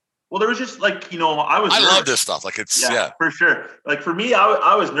 Well, there was just I love this stuff. Like it's for sure. Like for me,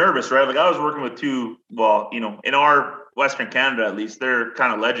 I was nervous, right? Like I was working with two, in our Western Canada, at least, they're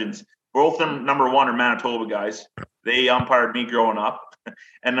kind of legends. Both of them, number one, are Manitoba guys. They umpired me growing up.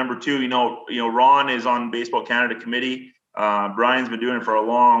 And number two, Ron is on Baseball Canada committee. Brian's been doing it for a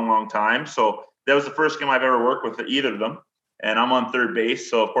long, long time. So that was the first game I've ever worked with either of them. And I'm on third base.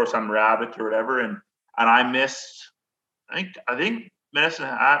 So of course I'm rabbit or whatever. And I missed, I think Medicine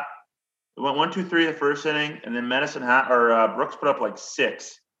Hat, it went 1, 2, 3 the first inning, and then Medicine Hat Brooks put up like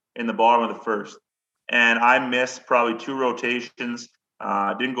 6 in the bottom of the first. And I missed probably 2 rotations,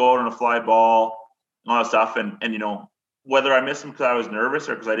 didn't go out on a fly ball, all that stuff. And whether I missed them because I was nervous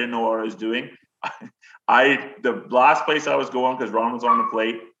or because I didn't know what I was doing, the last place I was going, because Ron was on the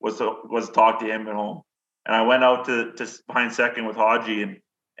plate, was to talk to him at home. And I went out to behind second with Haji,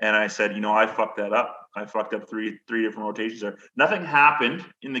 and I said, I fucked that up. I fucked up three different rotations there. Nothing happened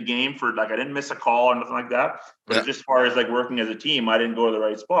in the game for I didn't miss a call or nothing like that. But just as far as working as a team, I didn't go to the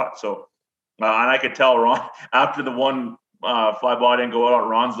right spot. So, and I could tell Ron after the one fly ball didn't go out,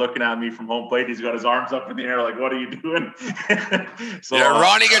 Ron's looking at me from home plate. He's got his arms up in the air, like, what are you doing? So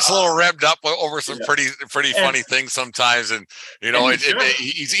Ronnie gets a little revved up over some pretty funny things sometimes, and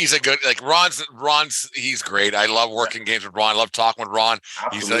he's a good Ron's he's great. I love working games with Ron. I love talking with Ron.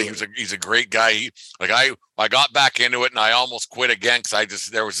 He's a great guy. I got back into it and I almost quit again because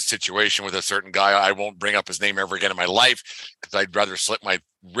there was a situation with a certain guy. I won't bring up his name ever again in my life because I'd rather slit my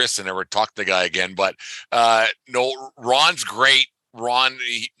wrist and never talk to the guy again. But no, Ron's great. Ron,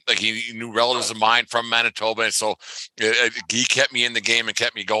 he knew relatives of mine from Manitoba, and so he kept me in the game and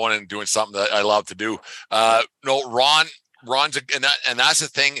kept me going and doing something that I love to do. Ron's and that's the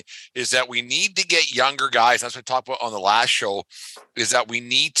thing, is that we need to get younger guys. That's what I talked about on the last show, is that we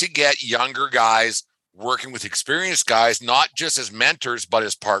need to get younger guys working with experienced guys, not just as mentors, but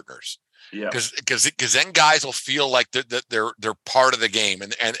as partners. Yeah. Because then guys will feel like they're part of the game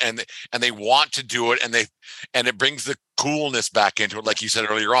and they want to do it, and it brings the coolness back into it. Like you said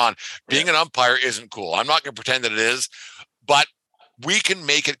earlier on, being an umpire isn't cool. I'm not going to pretend that it is, but we can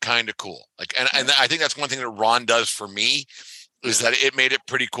make it kind of cool. And I think that's one thing that Ron does for me is that it made it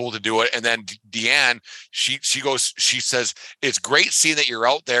pretty cool to do it. And then Deanne, she says, it's great seeing that you're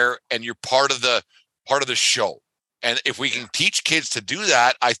out there and you're part of the show. And if we can teach kids to do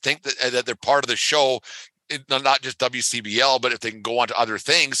that, I think that they're part of the show, not just WCBL, but if they can go on to other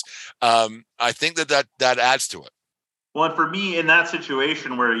things, I think that adds to it. Well, and for me in that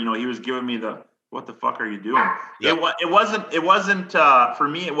situation where, he was giving me the, what the fuck are you doing? Yep. It wasn't for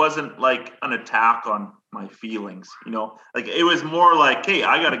me, it wasn't like an attack on my feelings, like it was more like, hey,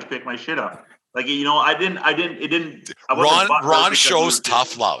 I got to pick my shit up. Like, Ron shows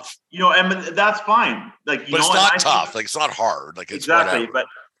tough love, and that's fine. Like, but it's not tough. Like, it's not hard. Like, it's exactly. Whatever.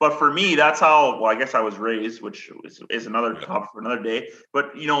 But for me, that's how, well, I guess I was raised, which is another topic for another day.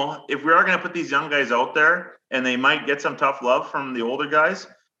 But, if we are going to put these young guys out there and they might get some tough love from the older guys,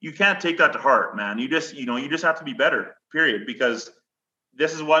 you can't take that to heart, man. You just have to be better, period, because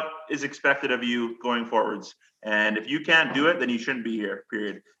this is what is expected of you going forwards. And if you can't do it, then you shouldn't be here,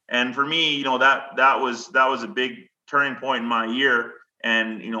 period. And for me, that was a big turning point in my year.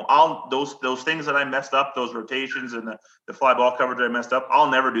 And, all those things that I messed up, those rotations and the fly ball coverage I messed up, I'll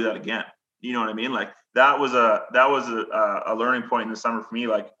never do that again. You know what I mean? Like, that was a learning point in the summer for me.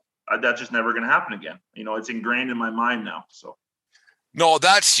 Like, that's just never going to happen again. It's ingrained in my mind now. So. No,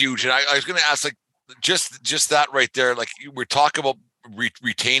 that's huge. And I was going to ask, like, just that right there. Like, we're talking about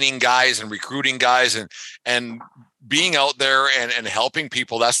retaining guys and recruiting guys and being out there and helping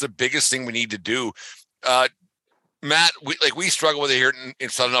people. That's the biggest thing we need to do. Matt, we struggle with it here in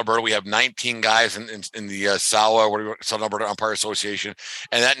Southern Alberta. We have 19 guys in the SAWA, Southern Alberta Umpire Association,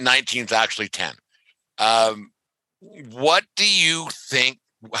 and that 19 is actually 10. What do you think?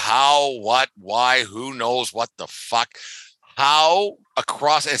 How? What? Why? Who knows? What the fuck? How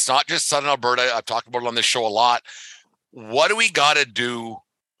across? It's not just Southern Alberta. I've talked about it on this show a lot. What do we got to do?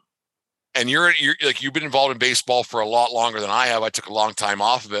 And you're like, you've been involved in baseball for a lot longer than I have. I took a long time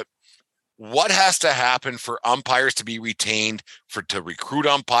off of it. What has to happen for umpires to be retained, to recruit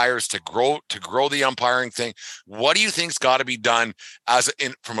umpires, to grow the umpiring thing? What do you think's got to be done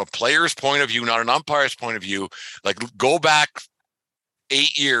from a player's point of view, not an umpire's point of view? Like, go back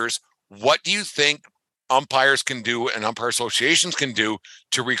 8 years. What do you think umpires can do and umpire associations can do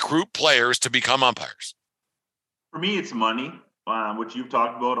to recruit players to become umpires? For me, it's money, which you've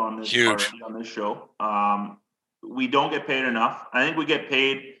talked about on this show. We don't get paid enough. I think we get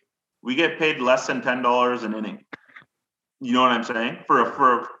paid less than $10 an inning. You know what I'm saying? For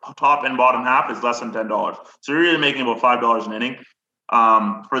a top and bottom half, it's less than $10. So you're really making about $5 an inning.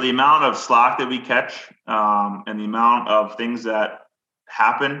 For the amount of slack that we catch and the amount of things that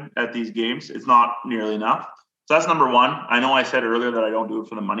happen at these games, it's not nearly enough. So that's number one. I know I said earlier that I don't do it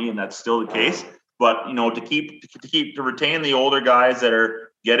for the money, and that's still the case. But to retain the older guys that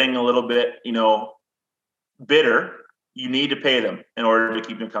are getting a little bit bitter, you need to pay them in order to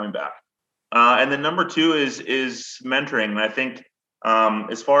keep them coming back. And then number two is mentoring. And I think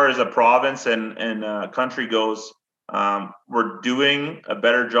as far as a province and country goes, we're doing a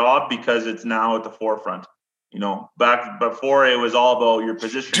better job because it's now at the forefront. Back before it was all about your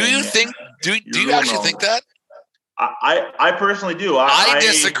position. Do you think? Do you actually think that? I personally do. I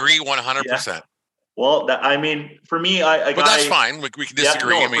disagree 100%. Yeah. Well, for me, but that's fine. We can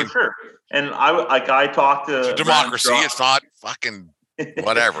disagree. Yeah, no, for sure. And I talked to it's democracy. It's not fucking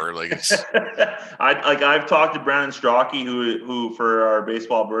whatever. Like, it's. I've talked to Brandon Strachey, who for our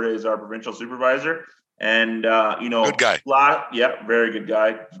Baseball Alberta is our provincial supervisor, and good guy. Very good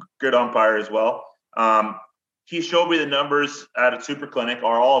guy. Good umpire as well. He showed me the numbers at a super clinic,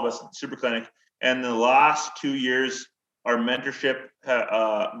 or all of us at super clinic, and the last 2 years, our mentorship,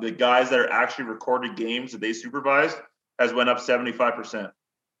 the guys that are actually recorded games that they supervised has went up 75%.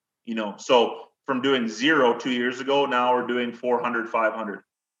 So from doing 0 2 years ago, now we're doing 400, 500.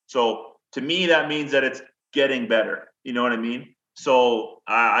 So to me, that means that it's getting better. You know what I mean? So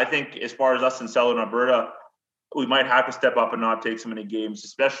I think as far as us in Southern Alberta, we might have to step up and not take so many games,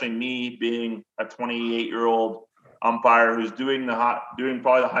 especially me being a 28-year-old umpire who's doing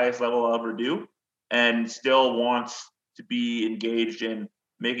probably the highest level I'll ever do, and still wants to be engaged in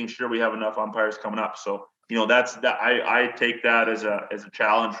making sure we have enough umpires coming up. So, that's that. I take that as a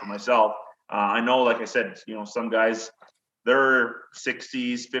challenge for myself. I know, like I said, some guys, they're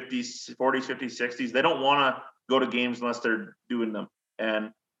 60s, 50s, 40s, 50s, 60s. They don't want to go to games unless they're doing them.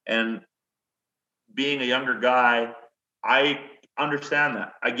 And being a younger guy, I understand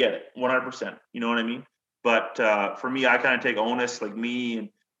that. I get it 100%. You know what I mean? But for me, I kind of take onus, like me and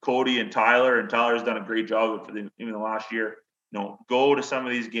Cody and Tyler's done a great job for even the last year. Go to some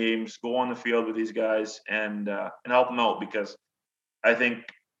of these games, go on the field with these guys, and help them out, because I think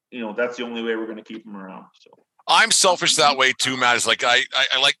that's the only way we're going to keep them around. So I'm selfish that way too, Matt. Is like I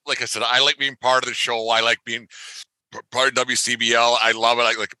like I said, I like being part of the show. I like being part of WCBL. I love it.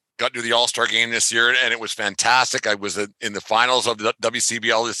 I got to the All-Star game this year, and it was fantastic. I was in the finals of the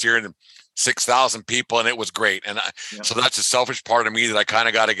WCBL this year, and 6,000 people, and it was great. And so that's a selfish part of me that I kind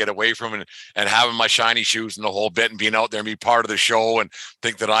of got to get away from, and having my shiny shoes and the whole bit, and being out there and be part of the show, and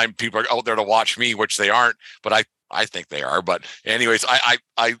think that people are out there to watch me, which they aren't, but I think they are. But anyways, I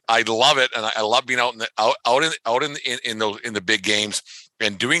love it, and I love being out in the big games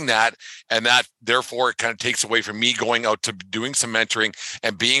and doing that, and that therefore it kind of takes away from me going out to doing some mentoring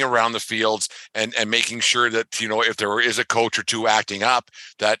and being around the fields and making sure that, if there is a coach or two acting up,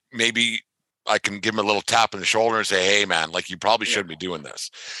 that maybe I can give him a little tap on the shoulder and say, hey man, like you probably shouldn't be doing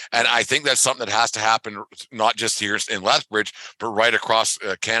this. And I think that's something that has to happen, not just here in Lethbridge, but right across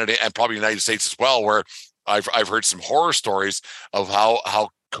Canada and probably the United States as well, where I've heard some horror stories of how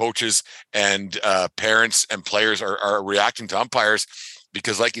coaches and parents and players are reacting to umpires,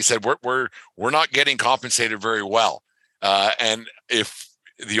 because like you said, we're not getting compensated very well. And if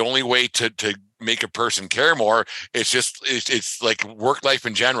the only way to make a person care more, it's like work life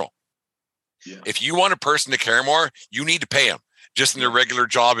in general. Yeah. If you want a person to care more, you need to pay them just in their regular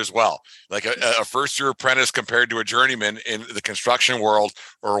job as well. Like a first-year apprentice compared to a journeyman in the construction world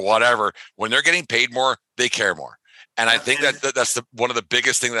or whatever, when they're getting paid more, they care more. And I think that's one of the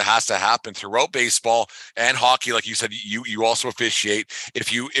biggest things that has to happen throughout baseball and hockey. Like you said, you also officiate.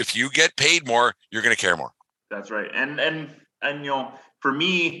 If you get paid more, you're going to care more. That's right. And for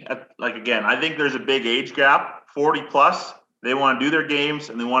me, like again, I think there's a big age gap. 40 plus, they want to do their games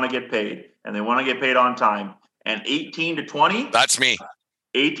and they want to get paid, and they want to get paid on time. And 18 to 20, that's me.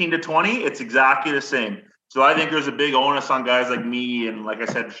 18 to 20, it's exactly the same. So I think there's a big onus on guys like me and, like I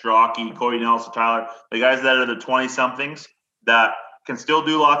said, Strachey, Cody Nelson, Tyler, the guys that are the 20-somethings that can still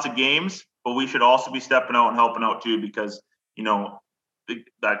do lots of games, but we should also be stepping out and helping out too, because,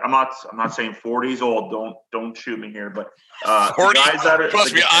 like I'm not saying 40 is old. Don't shoot me here, but 40. Guys that are,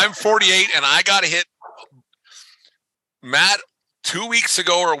 trust me, I'm 48, and I got to hit Matt. 2 weeks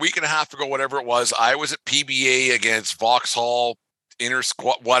ago or a week and a half ago, whatever it was, I was at PBA against Vauxhall, Inner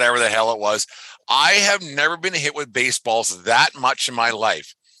Squad, whatever the hell it was. I have never been hit with baseballs that much in my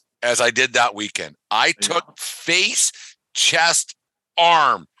life as I did that weekend. I took face, chest,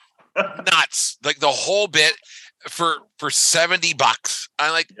 arm, nuts, like the whole bit for $70.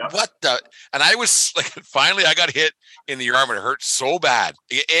 I'm like, what the? And I was like, finally, I got hit in the arm, and it hurt so bad.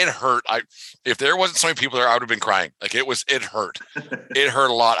 It hurt. If there wasn't so many people there, I would have been crying. Like it hurt. It hurt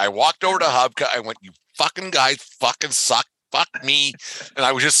a lot. I walked over to Hubka. I went, you fucking guys fucking suck. Fuck me. And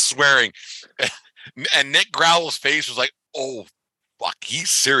I was just swearing. And Nick Gravel's face was like, oh, fuck, he's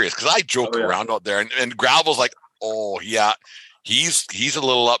serious. Because I joke around out there. And Gravel's like, oh, yeah, he's a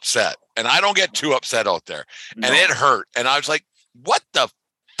little upset. And I don't get too upset out there. No. And it hurt. And I was like, what the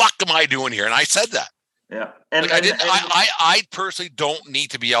fuck am I doing here? And I said that. Yeah. And I personally don't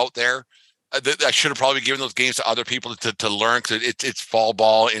need to be out there. I should have probably given those games to other people to learn, because it's fall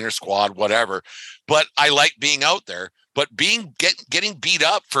ball, inter squad, whatever. But I like being out there. But getting beat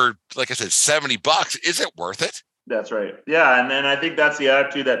up for, like I said, $70, is it worth it? That's right. Yeah, and I think that's the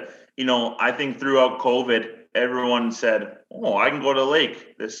attitude that, I think throughout COVID, everyone said, "Oh, I can go to the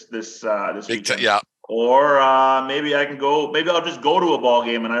lake this weekend." Yeah. Or maybe I can go. Maybe I'll just go to a ball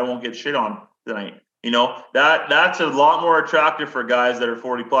game and I won't get shit on tonight. That's a lot more attractive for guys that are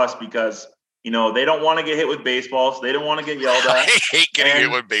 40 plus, because they don't want to get hit with baseballs. They don't want to get yelled at. I hate getting hit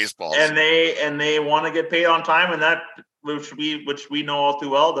with baseballs. And they want to get paid on time, and that which we know all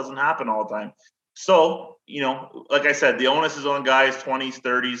too well doesn't happen all the time. So, like I said, the onus is on guys 20s,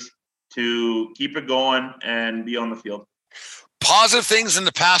 30s to keep it going and be on the field. Positive things in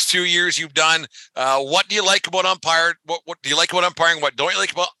the past 2 years you've done. What do you like about umpire? What do you like about umpiring? What don't you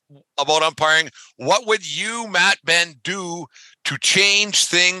like about umpiring? What would you, Matt Benn, do to change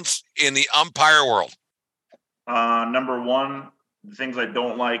things in the umpire world? Number one, the things I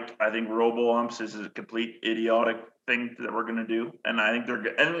don't like, I think robo-umps is a complete idiotic thing that we're going to do. And I think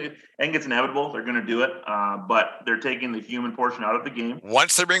I think it's inevitable. They're going to do it. But they're taking the human portion out of the game.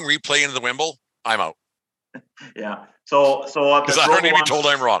 Once they bring replay into the Wimble, I'm out. Yeah. So because I don't need to be told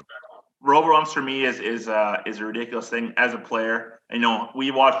I'm wrong. Robo-umps for me is a ridiculous thing as a player.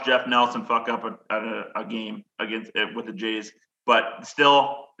 We watched Jeff Nelson fuck up at a game with the Jays, but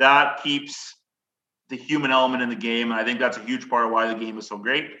still that keeps the human element in the game. And I think that's a huge part of why the game is so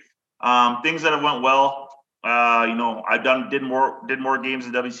great. Things that have went well. I did more games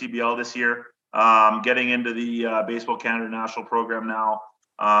in WCBL this year. Getting into the Baseball Canada National Program now.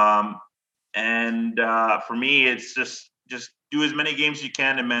 And for me, it's just do as many games as you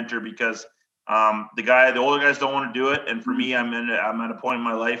can and mentor, because The older guys don't want to do it. And for me, I'm at a point in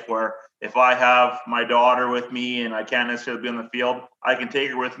my life where if I have my daughter with me and I can't necessarily be on the field, I can take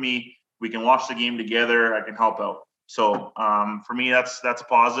her with me. We can watch the game together. I can help out. So for me, that's a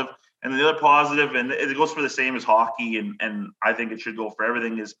positive. And the other positive, and it goes for the same as hockey, and I think it should go for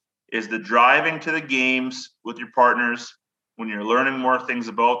everything, is the driving to the games with your partners when you're learning more things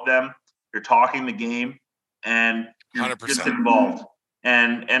about them, you're talking the game, and you're 100%. just involved.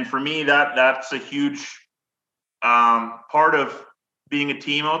 And for me, that's a huge part of being a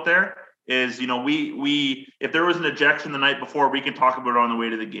team out there is, we if there was an ejection the night before, we can talk about it on the way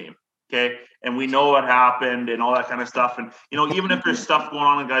to the game. Okay. And we know what happened and all that kind of stuff. And, even if there's stuff going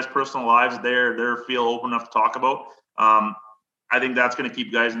on in guys' personal lives, they're feel open enough to talk about. I think that's going to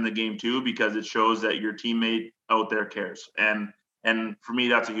keep guys in the game too, because it shows that your teammate out there cares. And for me,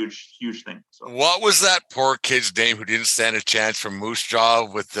 that's a huge, huge thing. So, what was that poor kid's name who didn't stand a chance from Moose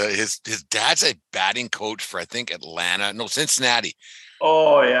Jaw with his dad's a batting coach for, I think, Cincinnati.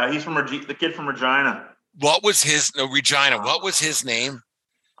 Oh yeah. He's the kid from Regina. What was Regina. What was his name?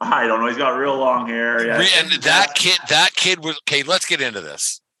 I don't know. He's got real long hair. Yeah. And that kid was, okay, let's get into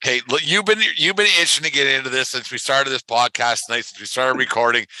this. Okay. You've been itching to get into this since we started this podcast tonight, since we started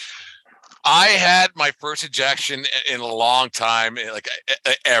recording. I had my first ejection in a long time, like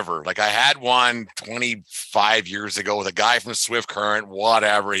ever. Like I had one 25 years ago with a guy from Swift Current,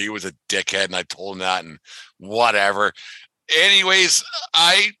 whatever. He was a dickhead and I told him that and whatever. Anyways,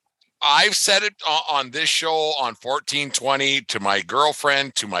 I've said it on this show on 1420 to my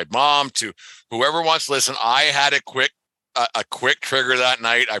girlfriend, to my mom, to whoever wants to listen. I had a quick trigger that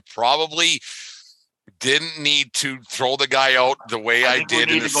night. I probably didn't need to throw the guy out the way I did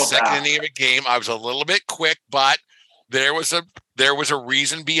in the second inning of a game. I was a little bit quick, but there was a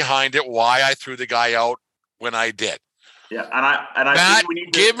reason behind it why I threw the guy out when I did. Yeah, and I Matt, think we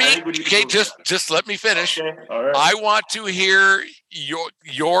need to just let me finish. Okay. All right. I want to hear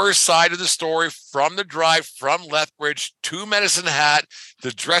your side of the story from the drive from Lethbridge to Medicine Hat,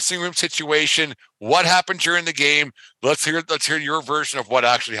 the dressing room situation, what happened during the game. Let's hear your version of what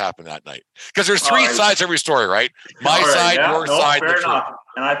actually happened that night. Because there's three sides to every story, right? My side, your side, fair enough.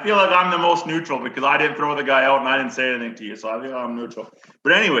 And I feel like I'm the most neutral because I didn't throw the guy out and I didn't say anything to you. So I think I'm neutral.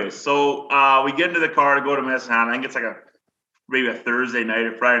 But anyways, so we get into the car to go to Medicine Hat. I think it's like maybe a Thursday night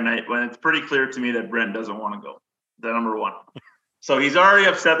or Friday night when it's pretty clear to me that Brent doesn't want to go. The number one. So he's already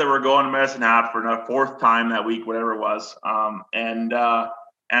upset that we're going to Medicine Hat for a fourth time that week, whatever it was.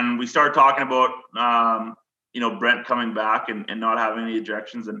 And we start talking about, Brent coming back and not having any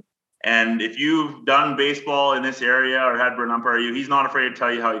ejections. And if you've done baseball in this area or had Brent umpire you, he's not afraid to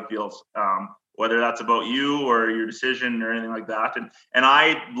tell you how he feels, whether that's about you or your decision or anything like that. And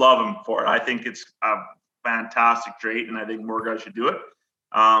I love him for it. I think it's a fantastic trait, and I think more guys should do it.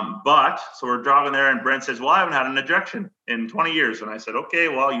 So we're driving there, and Brent says, well, I haven't had an ejection in 20 years. And I said, okay,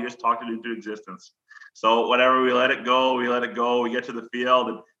 well, you just talked it into existence. So whatever, we let it go. We get to the field,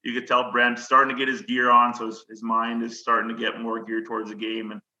 and you could tell Brent starting to get his gear on. So his mind is starting to get more geared towards the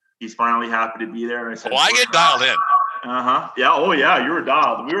game, and he's finally happy to be there. And I said, I get dialed in. Yeah. Oh yeah. You were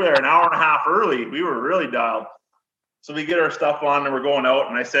dialed. We were there an hour and a half early. We were really dialed. So we get our stuff on and we're going out.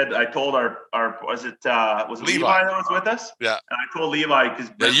 And I told our was it Levi that was with us? Yeah. And I told Levi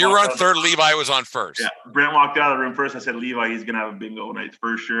because you were on third. Levi was on first. Yeah. Brent walked out of the room first. I said, Levi, he's gonna have a bingo night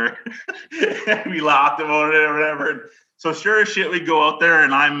for sure. And we laughed about it or whatever. And so sure as shit, we go out there,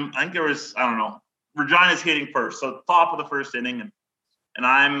 and I think there was, I don't know, Regina's hitting first, so top of the first inning, and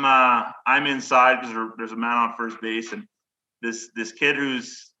I'm inside because there's a man on first base, and this kid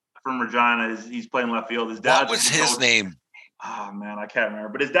who's from Regina he's playing left field. His dad. What was his name? Oh man, I can't remember.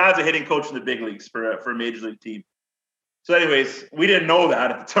 But his dad's a hitting coach in the big leagues for a major league team. So, anyways, we didn't know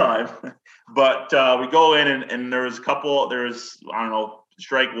that at the time, but we go in and there was I don't know,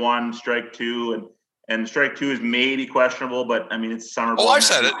 strike one, strike two, and strike two is maybe questionable, but I mean it's summer ball. I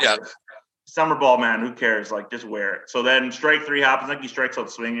said it, yeah. Summer ball, man, who cares? Like, just wear it. So then strike three happens, like he strikes out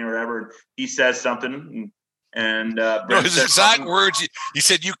swinging or whatever. And he says something, and his exact words. He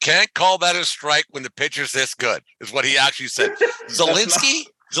said, "You can't call that a strike when the pitcher's this good." Is what he actually said. Zelinsky.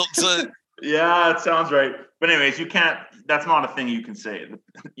 Yeah, it sounds right. But anyways, you can't. That's not a thing you can say.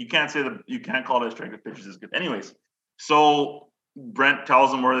 You can't say that. You can't call it a strike if the pitcher's this good. Anyways, so Brent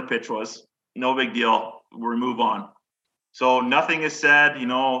tells him where the pitch was. No big deal. We move on. So nothing is said,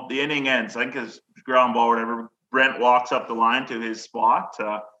 the inning ends. I think it's ground ball or whatever. Brent walks up the line to his spot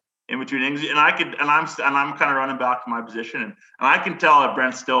in between innings, and I'm kind of running back to my position, and I can tell that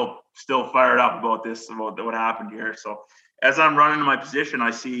Brent's still fired up about what happened here. So as I'm running to my position,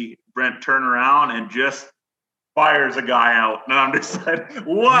 I see Brent turn around and just fires a guy out. And I'm just like,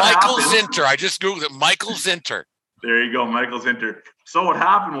 what Michael happened? Zinter. I just Googled it. Michael Zinter. There you go, Michael Zinter. So what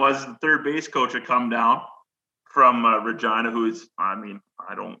happened was the third base coach had come down from Regina, who's, I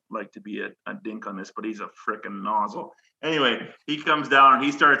don't like to be a dink on this, but he's a freaking nozzle. Anyway, he comes down and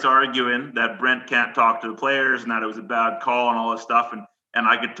he starts arguing that Brent can't talk to the players and that it was a bad call and all this stuff. And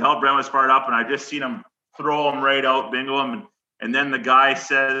I could tell Brent was fired up, and I just seen him throw him right out, bingo him. And then the guy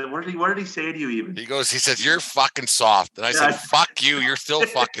said, what did he say to you even? He says, you're fucking soft. And I said, fuck you. You're still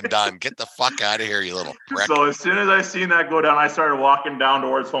fucking done. Get the fuck out of here, you little prick. So as soon as I seen that go down, I started walking down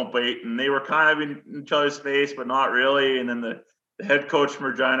towards home plate, and they were kind of in each other's face, but not really. And then the head coach from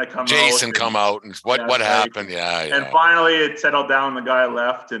Regina Jason come out and what happened? Yeah. And finally it settled down. The guy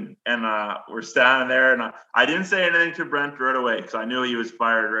left, and we're standing there, and I didn't say anything to Brent right away because I knew he was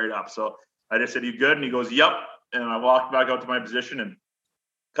fired right up. So I just said, "You good?" And he goes, "Yep." And I walked back out to my position, and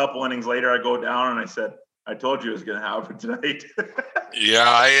a couple innings later, I go down and I said, "I told you it was going to happen tonight." Yeah,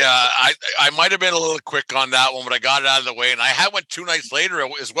 I might have been a little quick on that one, but I got it out of the way. And I had one 2 nights later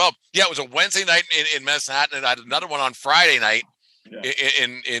as well. Yeah, it was a Wednesday night in Manhattan, and I had another one on Friday night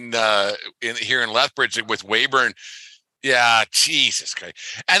in here in Lethbridge with Weyburn. Yeah, Jesus Christ.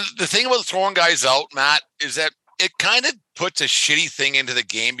 And the thing about throwing guys out, Matt, is that it kind of puts a shitty thing into the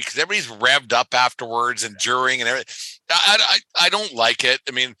game because everybody's revved up afterwards and during and everything. I don't like it.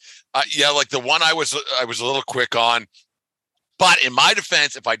 I mean, like the one I was a little quick on, but in my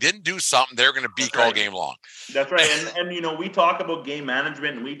defense, if I didn't do something, they're going to beak all game long. That's right. And we talk about game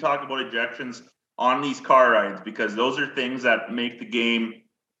management and we talk about ejections on these car rides because those are things that make the game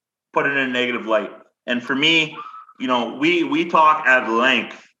put it in a negative light. And for me, we talk at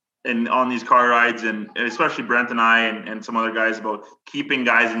length and on these car rides, and especially Brent and I and some other guys about keeping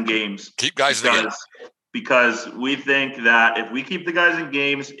guys in games. Keep guys in games. Because we think that if we keep the guys in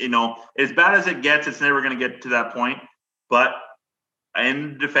games, as bad as it gets, it's never going to get to that point. But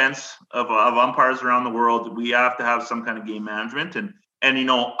in defense of umpires around the world, we have to have some kind of game management. And I'm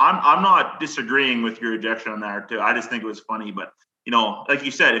not disagreeing with your ejection on that too. I just think it was funny, but like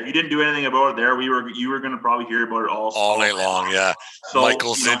you said, if you didn't do anything about it there, you were going to probably hear about it all night long. Yeah. So,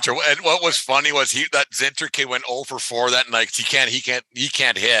 Michael Zinter. And what was funny was that Zinter kid went 0 for 4 that night. He can't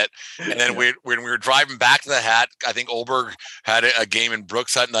hit. And then when we were driving back to the hat, I think Oberg had a game in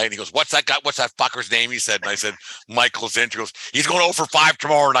Brooks that night. And he goes, what's that fucker's name? He said, and I said, Michael Zinter. He goes, he's going 0 for 5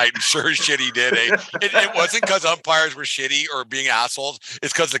 tomorrow night. And sure as shit he did. Eh? It wasn't because umpires were shitty or being assholes.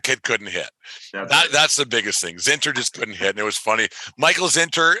 It's because the kid couldn't hit. That's the biggest thing. Zinter just couldn't hit. And it was funny. Michael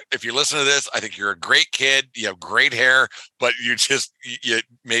Zinter, if you listen to this, I think you're a great kid. You have great hair, but you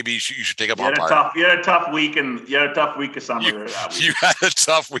maybe you should take up umpire. You had a tough week of summer. You had a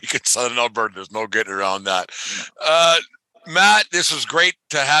tough week in Southern Alberta. There's no getting around that. Matt, this was great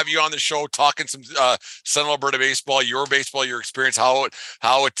to have you on the show talking some Southern Alberta baseball, your experience, how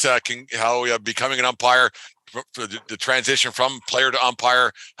becoming an umpire, for the transition from player to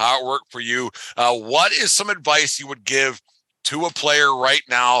umpire, how it worked for you. What is some advice you would give to a player right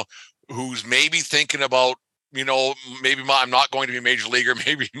now who's maybe thinking about, maybe I'm not going to be a major leaguer,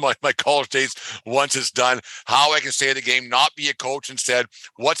 maybe my college days once it's done, how I can stay in the game, not be a coach instead?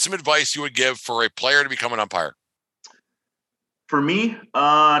 What's some advice you would give for a player to become an umpire? For me,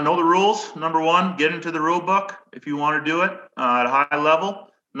 know the rules. Number one, get into the rule book if you want to do it at a high level.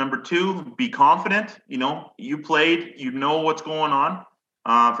 Number two, be confident. You played, what's going on.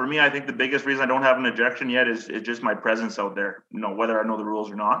 For me, I think the biggest reason I don't have an ejection yet is just my presence out there, whether I know the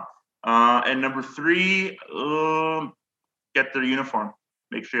rules or not. And number three, get the uniform.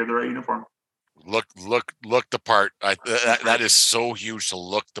 Make sure you have the right uniform. Look the part. That is so huge to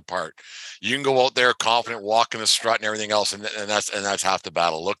look the part. You can go out there confident, walking the strut and everything else, and that's half the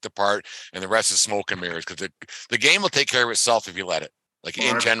battle. Look the part, and the rest is smoke and mirrors, because the game will take care of itself if you let it. Like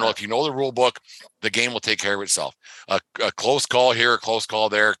in general, if you know the rule book, the game will take care of itself. A close call here, a close call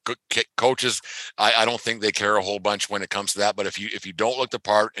there. Coaches, I don't think they care a whole bunch when it comes to that. But if you don't look the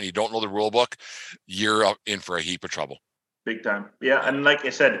part and you don't know the rule book, you're in for a heap of trouble. Big time. Yeah, and like I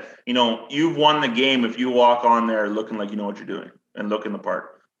said, you've won the game if you walk on there looking like you know what you're doing and looking the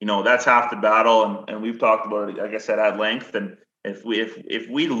part. That's half the battle, and we've talked about it, like I said, at length. And if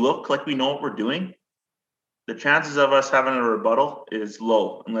we look like we know what we're doing, the chances of us having a rebuttal is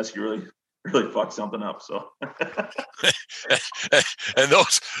low unless you really fuck something up. So, and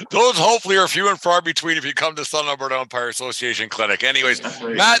those hopefully are few and far between if you come to Southern Alberta Umpire Association Clinic. Anyways,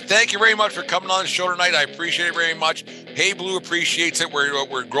 right. Matt, thank you very much for coming on the show tonight. I appreciate it very much. Hey Blue appreciates it.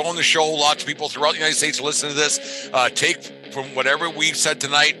 We're growing the show. Lots of people throughout the United States listen to this. Take from whatever we've said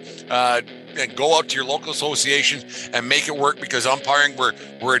tonight. and go out to your local association and make it work, because umpiring,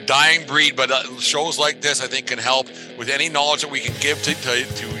 we're a dying breed, but shows like this I think can help with any knowledge that we can give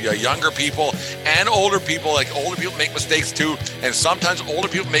to younger people and older people. Like, older people make mistakes too, and sometimes older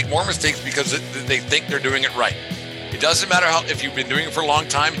people make more mistakes because they think they're doing it right. It doesn't matter if you've been doing it for a long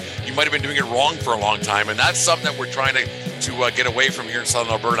time, you might have been doing it wrong for a long time, and that's something that we're trying to get away from here in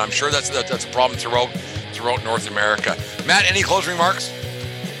Southern Alberta. I'm sure that's a problem throughout North America. Matt, any closing remarks?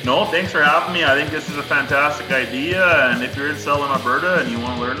 No, thanks for having me. I think this is a fantastic idea, and if you're in Southern Alberta and you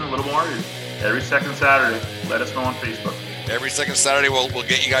want to learn a little more, every second Saturday, let us know on Facebook. Every second Saturday, we'll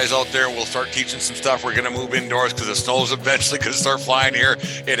get you guys out there, and we'll start teaching some stuff. We're going to move indoors because the snow's eventually going to start flying here.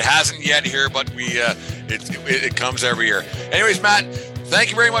 It hasn't yet here, but it comes every year. Anyways, Matt, thank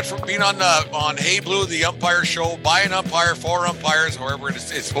you very much for being on Hey Blue, the Umpire Show, by an umpire, for umpires, however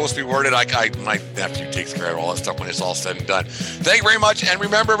it's supposed to be worded. My nephew takes care of all that stuff when it's all said and done. Thank you very much, and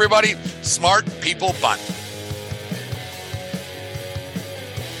remember, everybody, smart people bunt.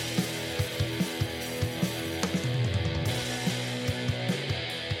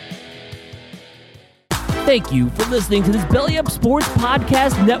 Thank you for listening to this Belly Up Sports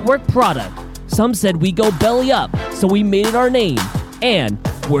Podcast Network product. Some said we go belly up, so we made it our name, and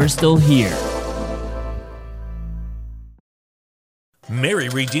we're still here. Mary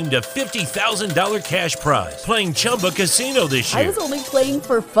redeemed a $50,000 cash prize playing Chumba Casino this year. I was only playing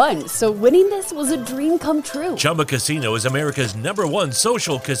for fun, so winning this was a dream come true. Chumba Casino is America's #1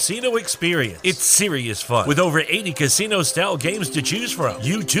 social casino experience. It's serious fun. With over 80 casino-style games to choose from,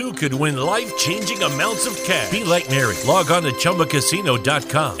 you too could win life-changing amounts of cash. Be like Mary. Log on to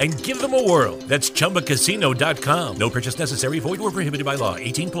ChumbaCasino.com and give them a whirl. That's ChumbaCasino.com. No purchase necessary. Void or prohibited by law.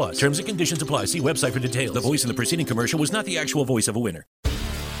 18+. Terms and conditions apply. See website for details. The voice in the preceding commercial was not the actual voice of a winner.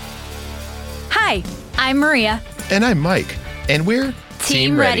 Hi, I'm Maria. And I'm Mike. And we're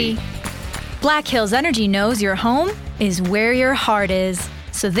Team Ready. Black Hills Energy knows your home is where your heart is,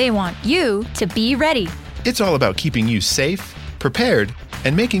 so they want you to be ready. It's all about keeping you safe, prepared,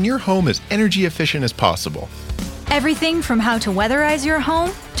 and making your home as energy efficient as possible. Everything from how to weatherize your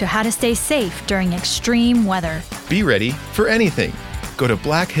home to how to stay safe during extreme weather. Be ready for anything. Go to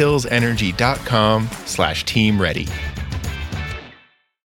blackhillsenergy.com/teamready.